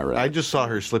first time I read it. I just saw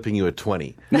her slipping you a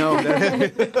 20. No.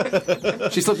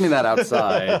 She slipped me that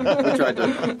outside.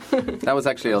 That was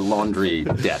actually a laundry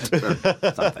debt or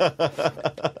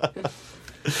something.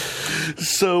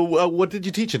 So what did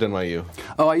you teach at NYU?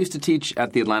 Oh, I used to teach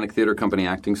at the Atlantic Theater Company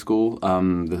Acting School.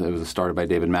 It was started by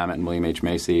David Mamet and William H.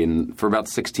 Macy. And for about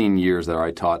 16 years there,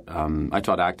 I taught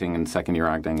acting and second-year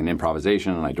acting and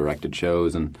improvisation, and I directed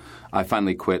shows. And I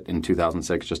finally quit in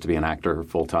 2006 just to be an actor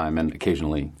full-time and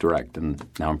occasionally direct. And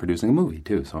now I'm producing a movie,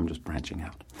 too, so I'm just branching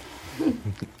out.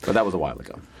 But that was a while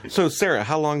ago. So, Sarah,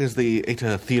 how long has the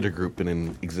ETA Theater Group been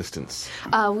in existence?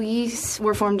 We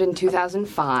were formed in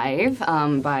 2005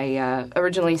 by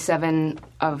originally 7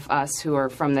 of us who are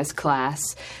from this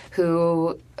class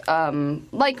who,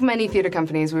 like many theater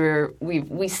companies,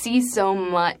 we see so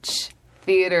much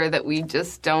theater that we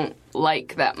just don't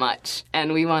like that much,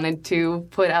 and we wanted to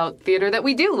put out theater that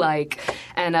we do like.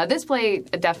 And this play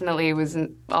definitely was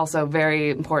also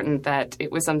very important that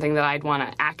it was something that I'd want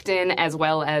to act in as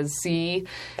well as see.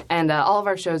 And all of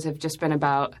our shows have just been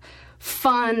about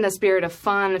fun, the spirit of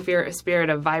fun, the spirit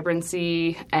of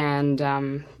vibrancy,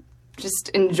 and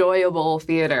just enjoyable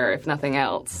theater, if nothing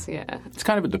else. Yeah, it's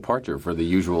kind of a departure for the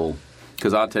usual.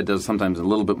 Because Ate does sometimes a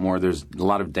little bit more. There's a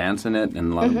lot of dance in it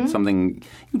and a lot of something,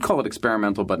 you'd call it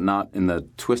experimental, but not in the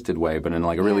twisted way, but in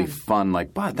like a really fun,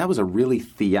 but that was a really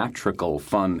theatrical,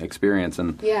 fun experience.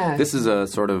 And this is a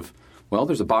sort of, well,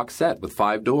 there's a box set with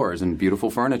 5 doors and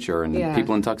beautiful furniture and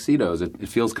people in tuxedos. It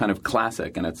feels kind of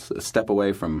classic, and it's a step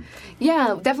away from...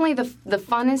 Yeah, definitely the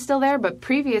fun is still there, but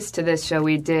previous to this show,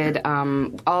 we did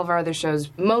all of our other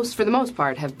shows, for the most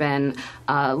part, have been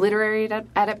literary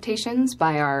adaptations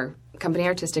by our company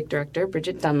artistic director,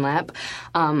 Bridget Dunlap.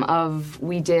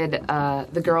 We did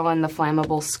The Girl in the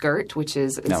Flammable Skirt, which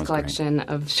is this collection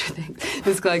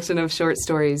of short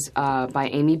stories by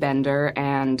Amy Bender,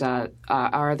 and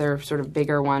our other sort of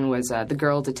bigger one was The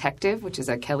Girl Detective, which is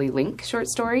a Kelly Link short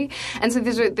story. And so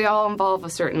they all involve a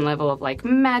certain level of like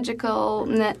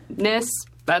magicalness.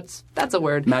 That's a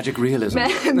word. Magic realism.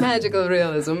 Magical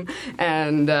realism.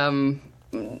 And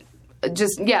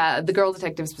The Girl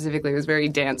Detective specifically was very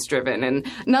dance-driven, and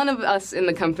none of us in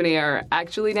the company are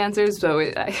actually dancers, so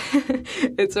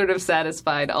it sort of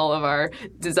satisfied all of our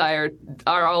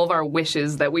all of our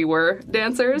wishes that we were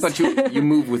dancers. But you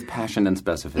move with passion and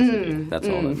specificity. That's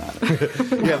all that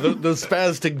matters. Yeah, those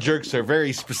spastic jerks are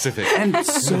very specific. And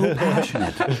so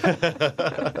passionate.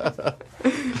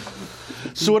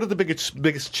 So what are the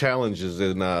biggest challenges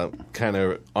in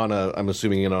I'm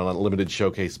assuming on a limited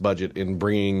showcase budget in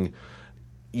bringing,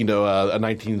 a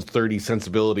 1930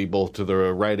 sensibility both to the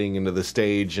writing and to the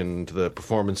stage and to the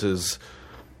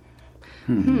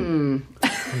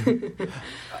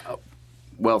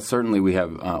Well, certainly we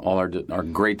have all our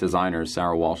great designers.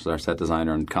 Sarah Walsh is our set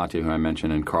designer, and Katya, who I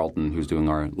mentioned, and Carlton, who's doing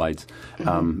our lights.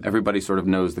 Everybody sort of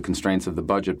knows the constraints of the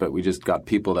budget, but we just got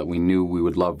people that we knew we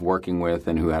would love working with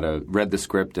and who had read the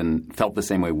script and felt the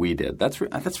same way we did. That's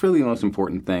really the most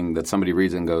important thing, that somebody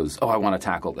reads it and goes, oh, I want to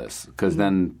tackle this. Because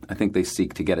then I think they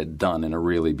seek to get it done in a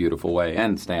really beautiful way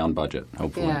and stay on budget,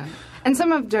 hopefully. Yeah. And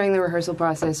some of during the rehearsal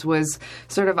process was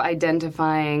sort of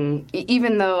identifying,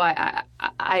 even though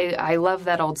I love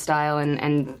that old style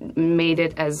and made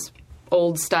it as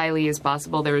old styley as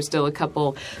possible, there were still a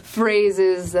couple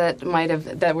phrases that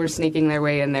were sneaking their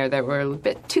way in there that were a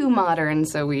bit too modern,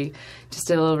 so we just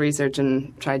did a little research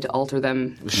and tried to alter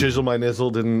them. Shizzle my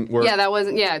nizzle didn't work. Yeah, that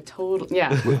wasn't. Yeah, totally.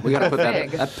 Yeah, we got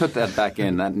to put that back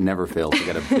in. That never fails to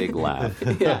get a big laugh.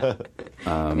 Yeah,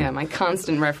 my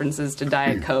constant references to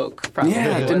Diet Coke probably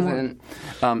wasn't.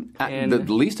 The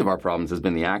least of our problems has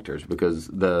been the actors, because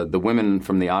the women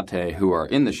from the Ate who are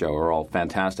in the show are all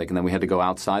fantastic, and then we had to go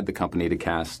outside the company to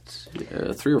cast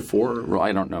 3 or 4.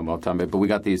 I don't know about time, but we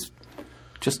got these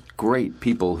just great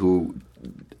people who.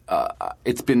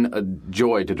 It's been a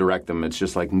joy to direct them. It's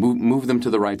just like move them to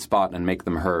the right spot and make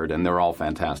them heard, and they're all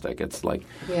fantastic. It's like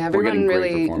everyone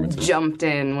really jumped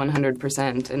in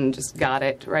 100% and just got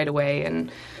it right away,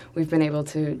 and we've been able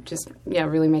to just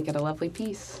really make it a lovely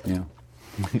piece. Yeah.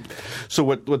 So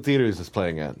what theater is this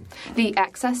playing at? The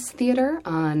Access Theater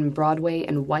on Broadway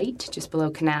and White, just below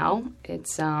Canal.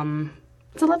 It's a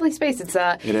lovely space. It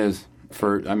is.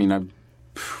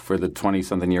 For the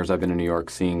 20-something years I've been in New York,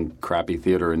 seeing crappy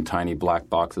theater in tiny black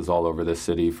boxes all over this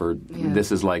city,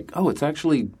 this is like, it's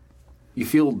actually, you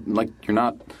feel like you're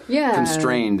not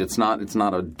constrained. It's not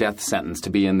a death sentence to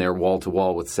be in there wall to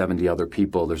wall with 70 other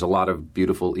people. There's a lot of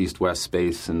beautiful east-west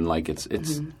space, and like it's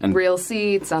and real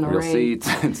seats on a real seats.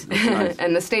 It's nice.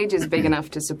 And the stage is big enough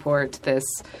to support this,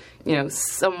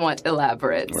 somewhat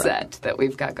elaborate set that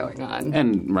we've got going on.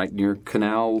 And right near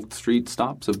Canal Street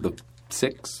stops of the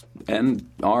 6 and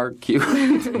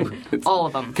RQ. All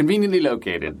of them. Conveniently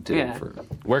located, too. Yeah.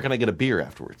 Where can I get a beer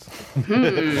afterwards?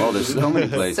 Well, there's so many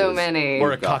places. So many.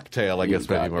 Or a cocktail, I guess. You've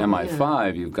got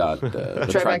MI5. You've got the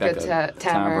Tribeca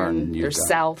Tavern. There's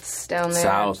Souths down there.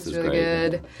 Souths is really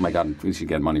great. good. Oh my God, we should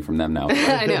get money from them now.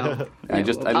 I know. I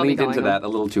leaned into that a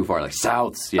little too far. Like,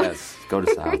 Souths, yes. Go to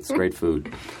Souths. Great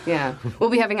food. Yeah.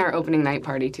 We'll be having our opening night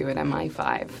party, too, at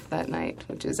MI5 that night,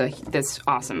 which is this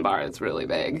awesome bar that's really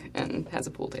big and has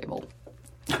a pool table.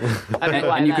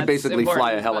 And you could basically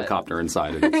fly a helicopter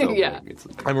inside of it. So big.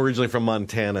 I'm originally from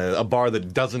Montana. A bar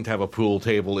that doesn't have a pool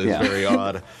table is very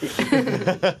odd.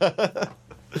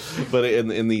 But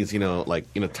in these,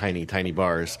 tiny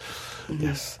bars,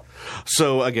 yes.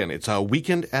 So, again, it's a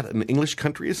weekend at an English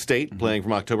country estate, playing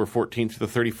from October 14th to the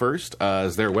 31st.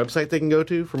 Is there a website they can go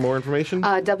to for more information?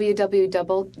 www.ate.org,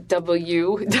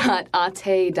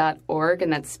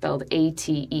 and that's spelled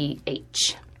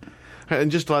ATEH. And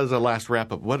just as a last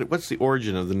wrap-up, what's the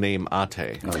origin of the name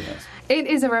Ate? Oh, yes. It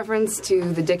is a reference to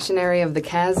the Dictionary of the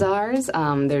Khazars.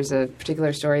 There's a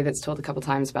particular story that's told a couple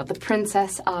times about the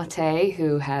Princess Ate,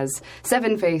 who has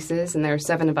 7 faces, and there are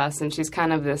 7 of us, and she's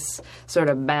kind of this sort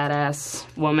of badass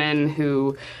woman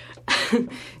who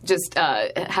just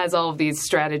has all of these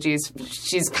strategies.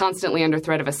 She's constantly under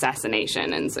threat of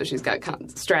assassination, and so she's got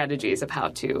strategies of how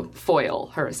to foil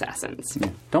her assassins.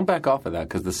 Yeah. Don't back off of that,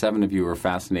 because the 7 of you are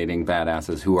fascinating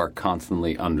badasses who are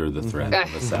constantly under the threat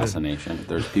of assassination.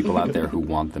 There's people out there who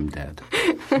want them dead.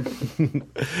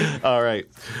 All right.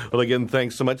 Well, again,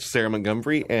 thanks so much, Sarah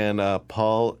Montgomery and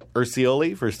Paul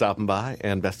Urcioli, for stopping by,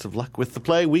 and best of luck with the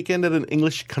play Weekend at an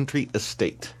English Country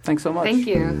Estate. Thanks so much. Thank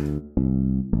you.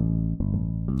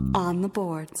 On the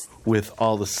boards. With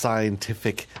all the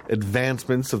scientific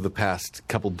advancements of the past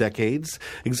couple decades,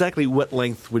 exactly what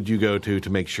length would you go to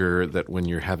make sure that when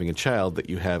you're having a child that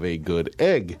you have a good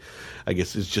egg? I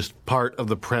guess it's just part of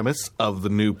the premise of the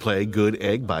new play Good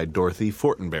Egg by Dorothy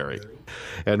Fortenberry.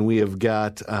 And we have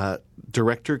got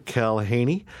director Kel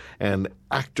Haney and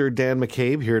actor Dan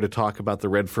McCabe here to talk about the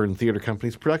Redfern Theater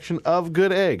Company's production of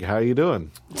Good Egg. How are you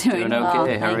doing? Doing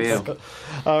okay. How are you?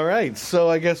 All right. So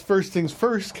I guess first things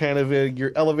first, kind of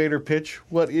your elevator pitch.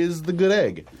 What is the Good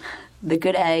Egg? The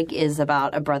Good Egg is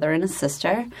about a brother and a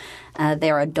sister.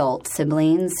 They're adult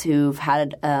siblings who've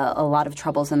had a lot of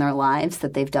troubles in their lives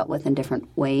that they've dealt with in different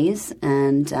ways.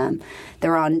 And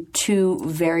they're on 2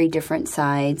 very different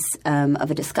sides of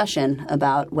a discussion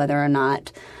about whether or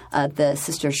not the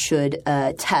sister should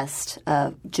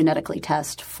genetically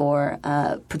test for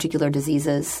particular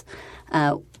diseases.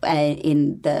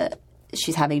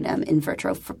 She's having in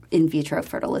vitro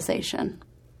fertilization.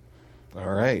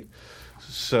 All right.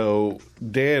 So,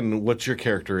 Dan, what's your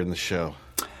character in the show?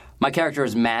 My character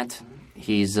is Matt.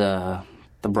 He's the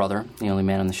brother, the only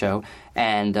man on the show.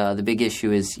 And the big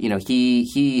issue is, he's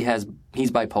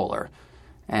bipolar.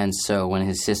 And so when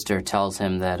his sister tells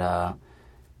him that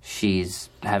she's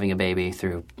having a baby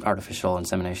through artificial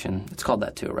insemination, it's called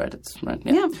that too, right? It's right,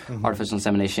 yeah. Artificial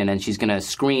insemination, and she's going to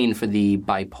screen for the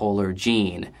bipolar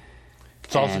gene.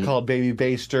 It's also called baby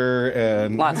baster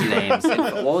and lots of names.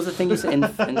 What was the thing you said?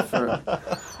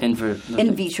 In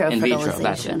vitro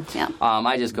fertilization. Yeah.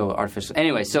 I just go artificial.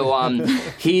 Anyway, so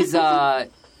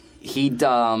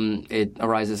it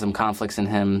arises some conflicts in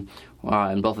him,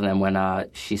 in both of them, when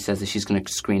she says that she's going to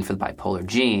screen for the bipolar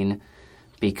gene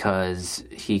because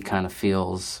he kind of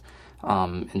feels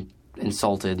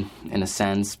insulted in a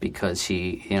sense because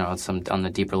she, on the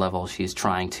deeper level, she's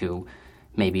trying to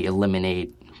maybe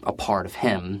eliminate a part of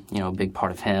him, a big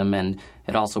part of him, and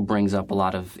it also brings up a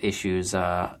lot of issues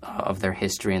of their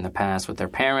history in the past with their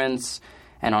parents.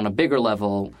 And on a bigger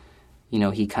level,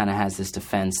 he kind of has this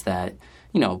defense that,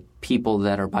 people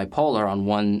that are bipolar on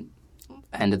one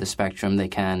end of the spectrum, they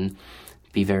can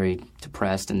be very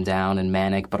depressed and down and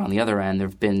manic, but on the other end, there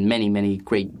have been many, many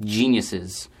great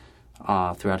geniuses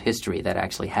throughout history that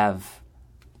actually have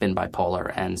been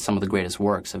bipolar, and some of the greatest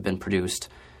works have been produced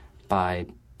by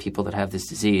people that have this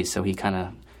disease. So he kind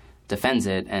of defends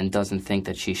it and doesn't think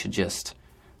that she should just,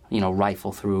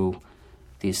 rifle through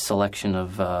these selection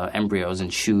of embryos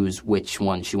and choose which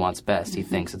one she wants best. He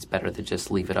thinks it's better to just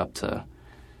leave it up to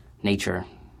nature.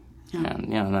 Yeah.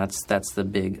 And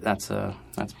that's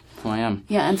who I am.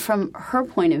 Yeah, and from her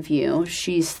point of view,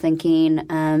 she's thinking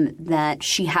that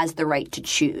she has the right to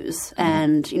choose,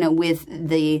 and with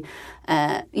the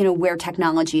where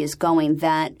technology is going,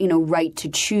 that right to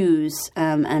choose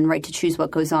and right to choose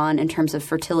what goes on in terms of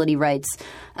fertility rights,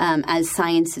 as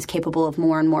science is capable of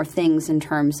more and more things in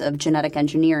terms of genetic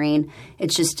engineering.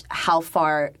 It's just how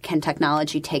far can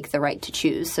technology take the right to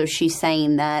choose? So she's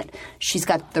saying that she's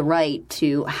got the right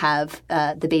to have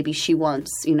the baby she wants,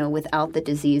 without the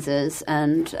diseases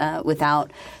and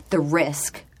without the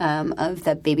risk of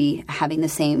that baby having the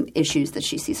same issues that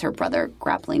she sees her brother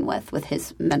grappling with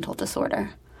his mental disorder.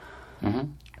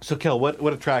 Mm-hmm. So, Kel,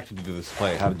 what attracted you to this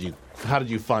play? How did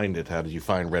you find it? How did you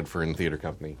find Redfern Theatre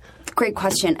Company? Great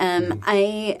question.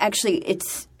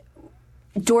 It's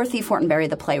Dorothy Fortenberry,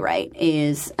 the playwright,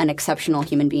 is an exceptional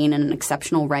human being and an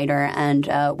exceptional writer, and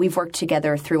we've worked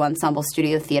together through Ensemble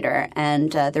Studio Theater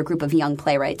and their group of young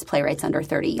playwrights under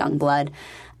 30, young blood.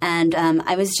 And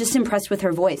I was just impressed with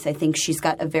her voice. I think she's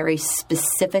got a very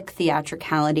specific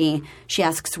theatricality. She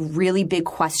asks really big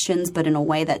questions, but in a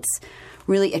way that's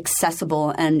really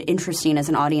accessible and interesting as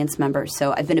an audience member.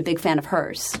 So I've been a big fan of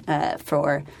hers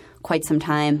for quite some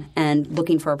time and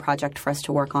looking for a project for us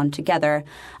to work on together.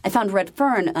 I found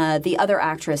Redfern, the other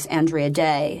actress, Andrea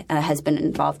Day, has been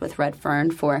involved with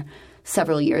Redfern for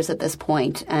several years at this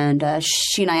point, and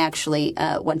she and I actually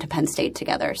went to Penn State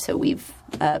together, so we've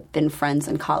been friends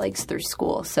and colleagues through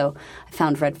school. So I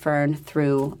found Redfern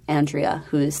through Andrea,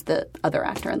 who is the other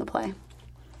actor in the play.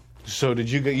 So did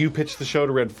you pitch the show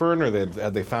to Redfern, or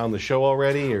had they found the show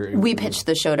already? Or? We pitched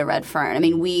the show to Redfern. I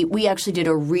mean, we actually did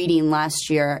a reading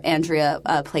last year. Andrea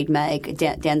played Meg.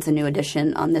 Dan's a new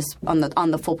addition on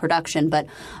the full production, but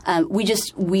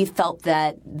we felt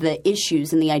that the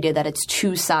issues and the idea that it's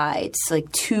two sides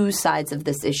of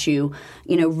this issue,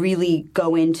 really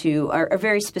go into are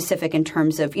very specific in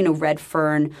terms of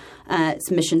Redfern's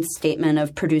mission statement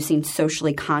of producing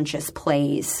socially conscious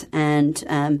plays,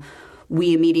 and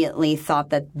we immediately thought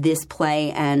that this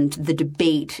play and the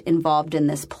debate involved in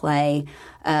this play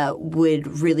would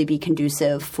really be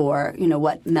conducive for,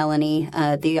 what Melanie,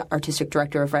 the artistic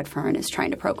director of Redfern, is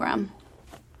trying to program.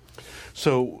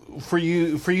 So for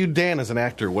you, Dan, as an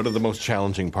actor, what are the most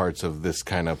challenging parts of this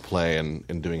kind of play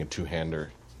and doing a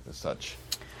two-hander as such?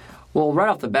 Well, right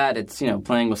off the bat, it's,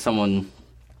 playing someone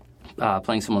that's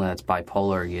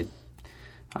bipolar.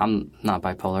 I'm not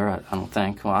bipolar, I don't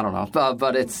think. Well, I don't know,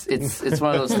 but it's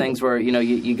one of those things where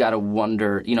you got to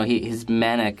wonder. He's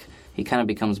manic. He kind of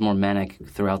becomes more manic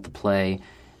throughout the play,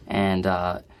 and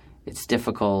it's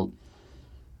difficult.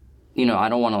 I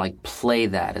don't want to play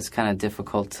that. It's kind of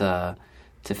difficult to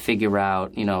figure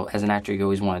out. As an actor, you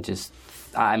always want to just.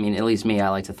 I mean, at least me, I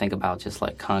like to think about just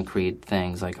concrete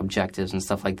things, like objectives and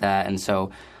stuff like that, and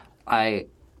so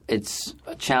it's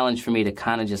a challenge for me to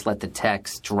kind of just let the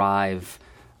text drive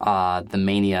the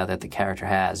mania that the character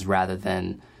has, rather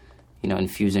than,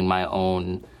 infusing my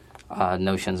own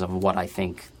notions of what I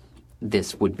think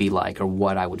this would be like or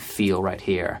what I would feel right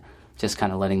here. Just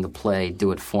kind of letting the play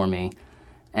do it for me.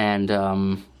 And,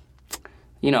 I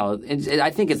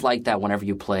think it's like that whenever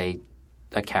you play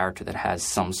a character that has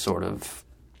some sort of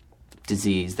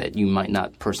disease that you might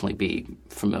not personally be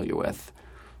familiar with.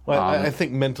 Well, I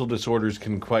think mental disorders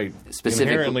can quite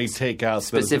inherently take out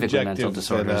those objective mental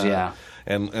disorders,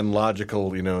 and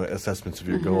logical, assessments of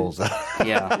your goals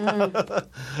Yeah.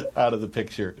 out of the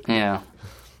picture. Yeah.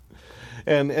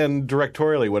 And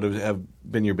directorially, what have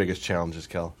been your biggest challenges,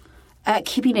 Kel?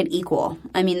 Keeping it equal.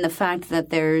 I mean, the fact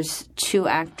that there's two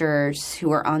actors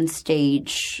who are on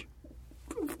stage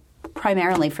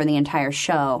primarily for the entire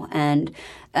show, and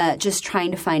just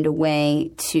trying to find a way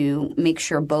to make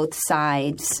sure both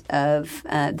sides of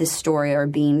this story are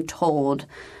being told.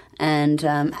 And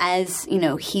as,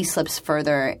 he slips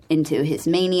further into his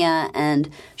mania and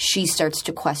she starts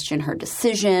to question her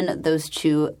decision, those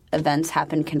two events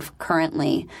happen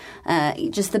concurrently.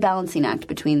 Just the balancing act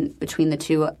between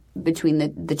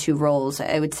the two roles,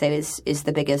 I would say, is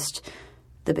the biggest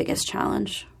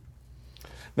challenge.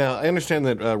 Now, I understand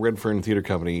that Red Fern Theater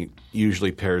Company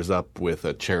usually pairs up with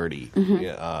a charity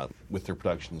with their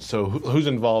productions. So who's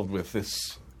involved with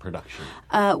this production?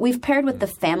 We've paired with the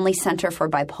Family Center for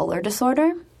Bipolar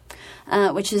Disorder,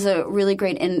 which is a really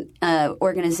great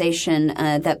organization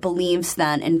that believes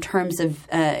that in terms of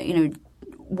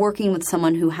working with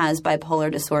someone who has bipolar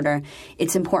disorder,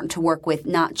 it's important to work with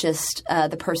not just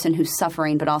the person who's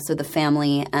suffering, but also the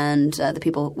family and the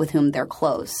people with whom they're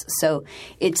close. So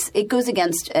it goes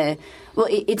against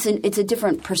it's a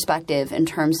different perspective in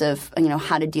terms of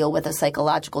how to deal with a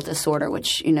psychological disorder,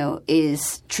 which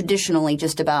is traditionally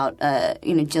just about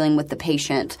dealing with the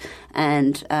patient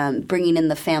and bringing in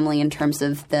the family in terms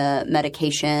of the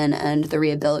medication and the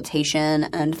rehabilitation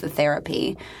and the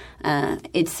therapy.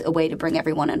 It's a way to bring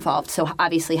everyone involved. So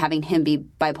obviously having him be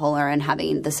bipolar and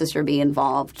having the sister be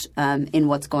involved in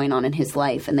what's going on in his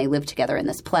life, and they live together in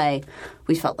this play,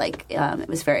 we felt like it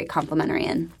was very complimentary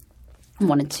and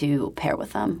wanted to pair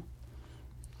with them.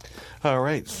 All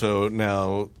right. So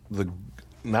now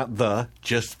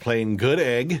just plain Good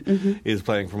Egg is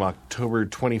playing from October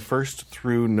 21st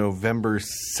through November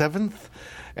 7th.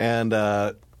 And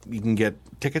you can get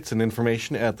tickets and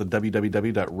information at the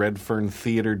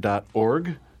www.redferntheater.org.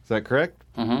 Is that correct?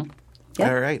 Mm-hmm.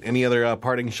 Yep. All right. Any other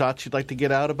parting shots you'd like to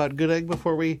get out about Good Egg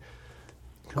before we...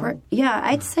 Yeah,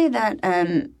 I'd say that,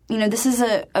 this is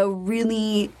a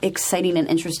really exciting and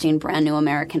interesting brand new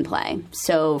American play.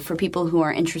 So for people who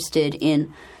are interested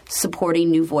in supporting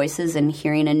new voices and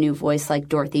hearing a new voice like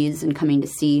Dorothy's and coming to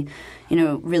see,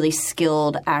 really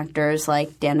skilled actors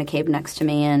like Dan McCabe next to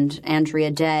me and Andrea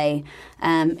Day,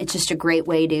 it's just a great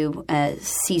way to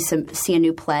see a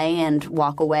new play and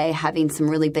walk away having some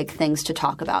really big things to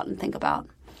talk about and think about.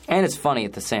 And it's funny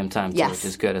at the same time, too, yes. Which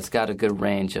is good. It's got a good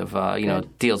range of,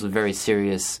 deals with very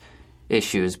serious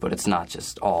issues, but it's not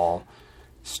just all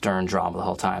stern drama the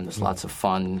whole time. There's lots of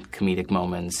fun, comedic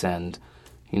moments and,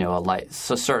 a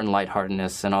certain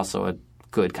lightheartedness and also a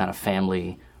good kind of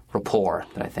family rapport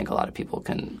that I think a lot of people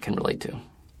can relate to.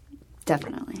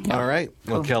 Definitely. All right.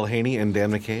 Well, Kel Haney and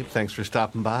Dan McCabe, thanks for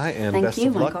stopping by, and Thank best you,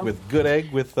 of luck Michael. with Good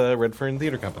Egg with Red Fern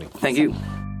Theater Company. Thank you.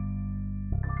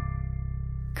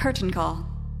 Curtain Call.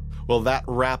 Well, that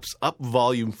wraps up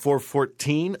Volume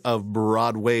 414 of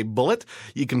Broadway Bullet.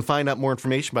 You can find out more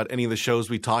information about any of the shows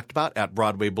we talked about at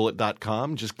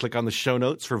BroadwayBullet.com. Just click on the show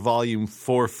notes for Volume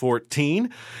 414.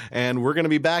 And we're going to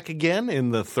be back again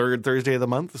in the third Thursday of the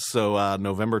month, so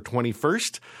November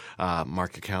 21st.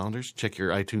 Mark your calendars, check your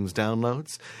iTunes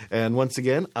downloads. And once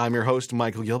again, I'm your host,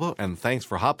 Michael Gilbo, and thanks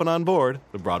for hopping on board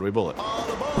the Broadway Bullet.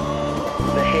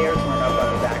 The hairs went up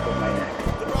on the back of my neck.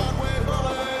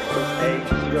 It was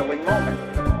a thrilling moment.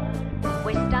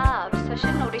 We're starved, so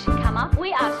should an audition come up?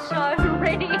 We are so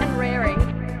ready and raring.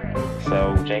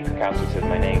 So Jake Krakowski says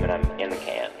my name and I'm in the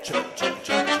can.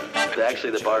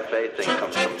 Actually, the Barfay thing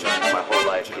comes from my whole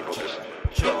life. People just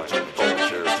going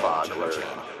Folger, Bogler.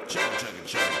 So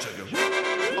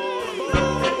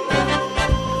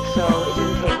it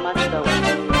didn't take much though when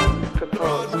you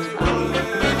proposed.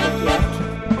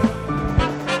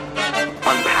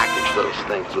 Unpackage those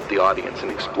things with the audience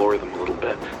and explore them a little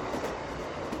bit.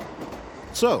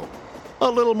 So, a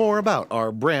little more about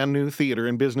our brand new theater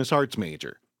and business arts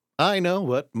major. I know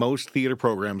what most theater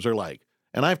programs are like,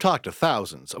 and I've talked to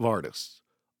thousands of artists.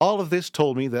 All of this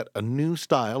told me that a new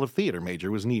style of theater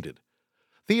major was needed.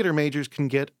 Theater majors can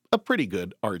get a pretty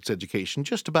good arts education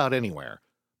just about anywhere,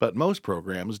 but most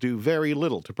programs do very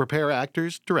little to prepare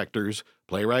actors, directors,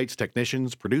 playwrights,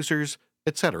 technicians, producers,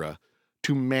 etc.,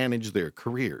 to manage their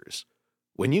careers.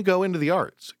 When you go into the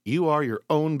arts, you are your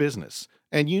own business,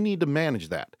 and you need to manage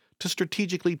that to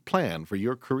strategically plan for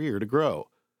your career to grow.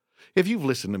 If you've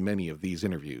listened to many of these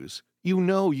interviews, you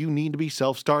know you need to be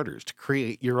self-starters to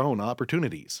create your own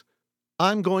opportunities.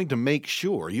 I'm going to make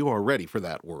sure you are ready for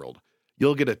that world,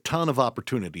 You'll get a ton of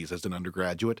opportunities as an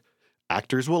undergraduate.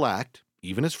 Actors will act,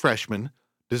 even as freshmen.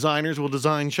 Designers will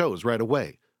design shows right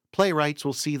away. Playwrights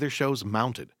will see their shows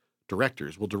mounted.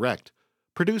 Directors will direct.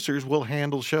 Producers will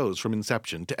handle shows from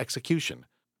inception to execution.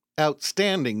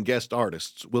 Outstanding guest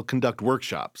artists will conduct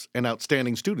workshops, and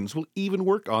outstanding students will even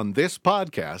work on this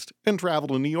podcast and travel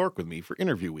to New York with me for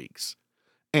interview weeks.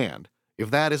 And if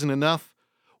that isn't enough,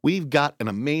 we've got an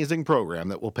amazing program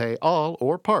that will pay all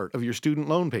or part of your student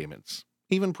loan payments,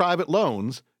 even private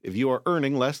loans if you are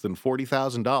earning less than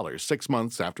 $40,000 6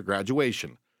 months after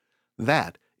graduation.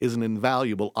 That is an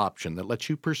invaluable option that lets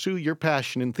you pursue your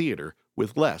passion in theater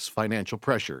with less financial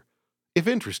pressure. If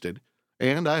interested,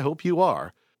 and I hope you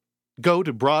are, go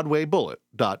to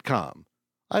BroadwayBullet.com.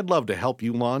 I'd love to help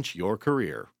you launch your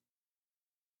career.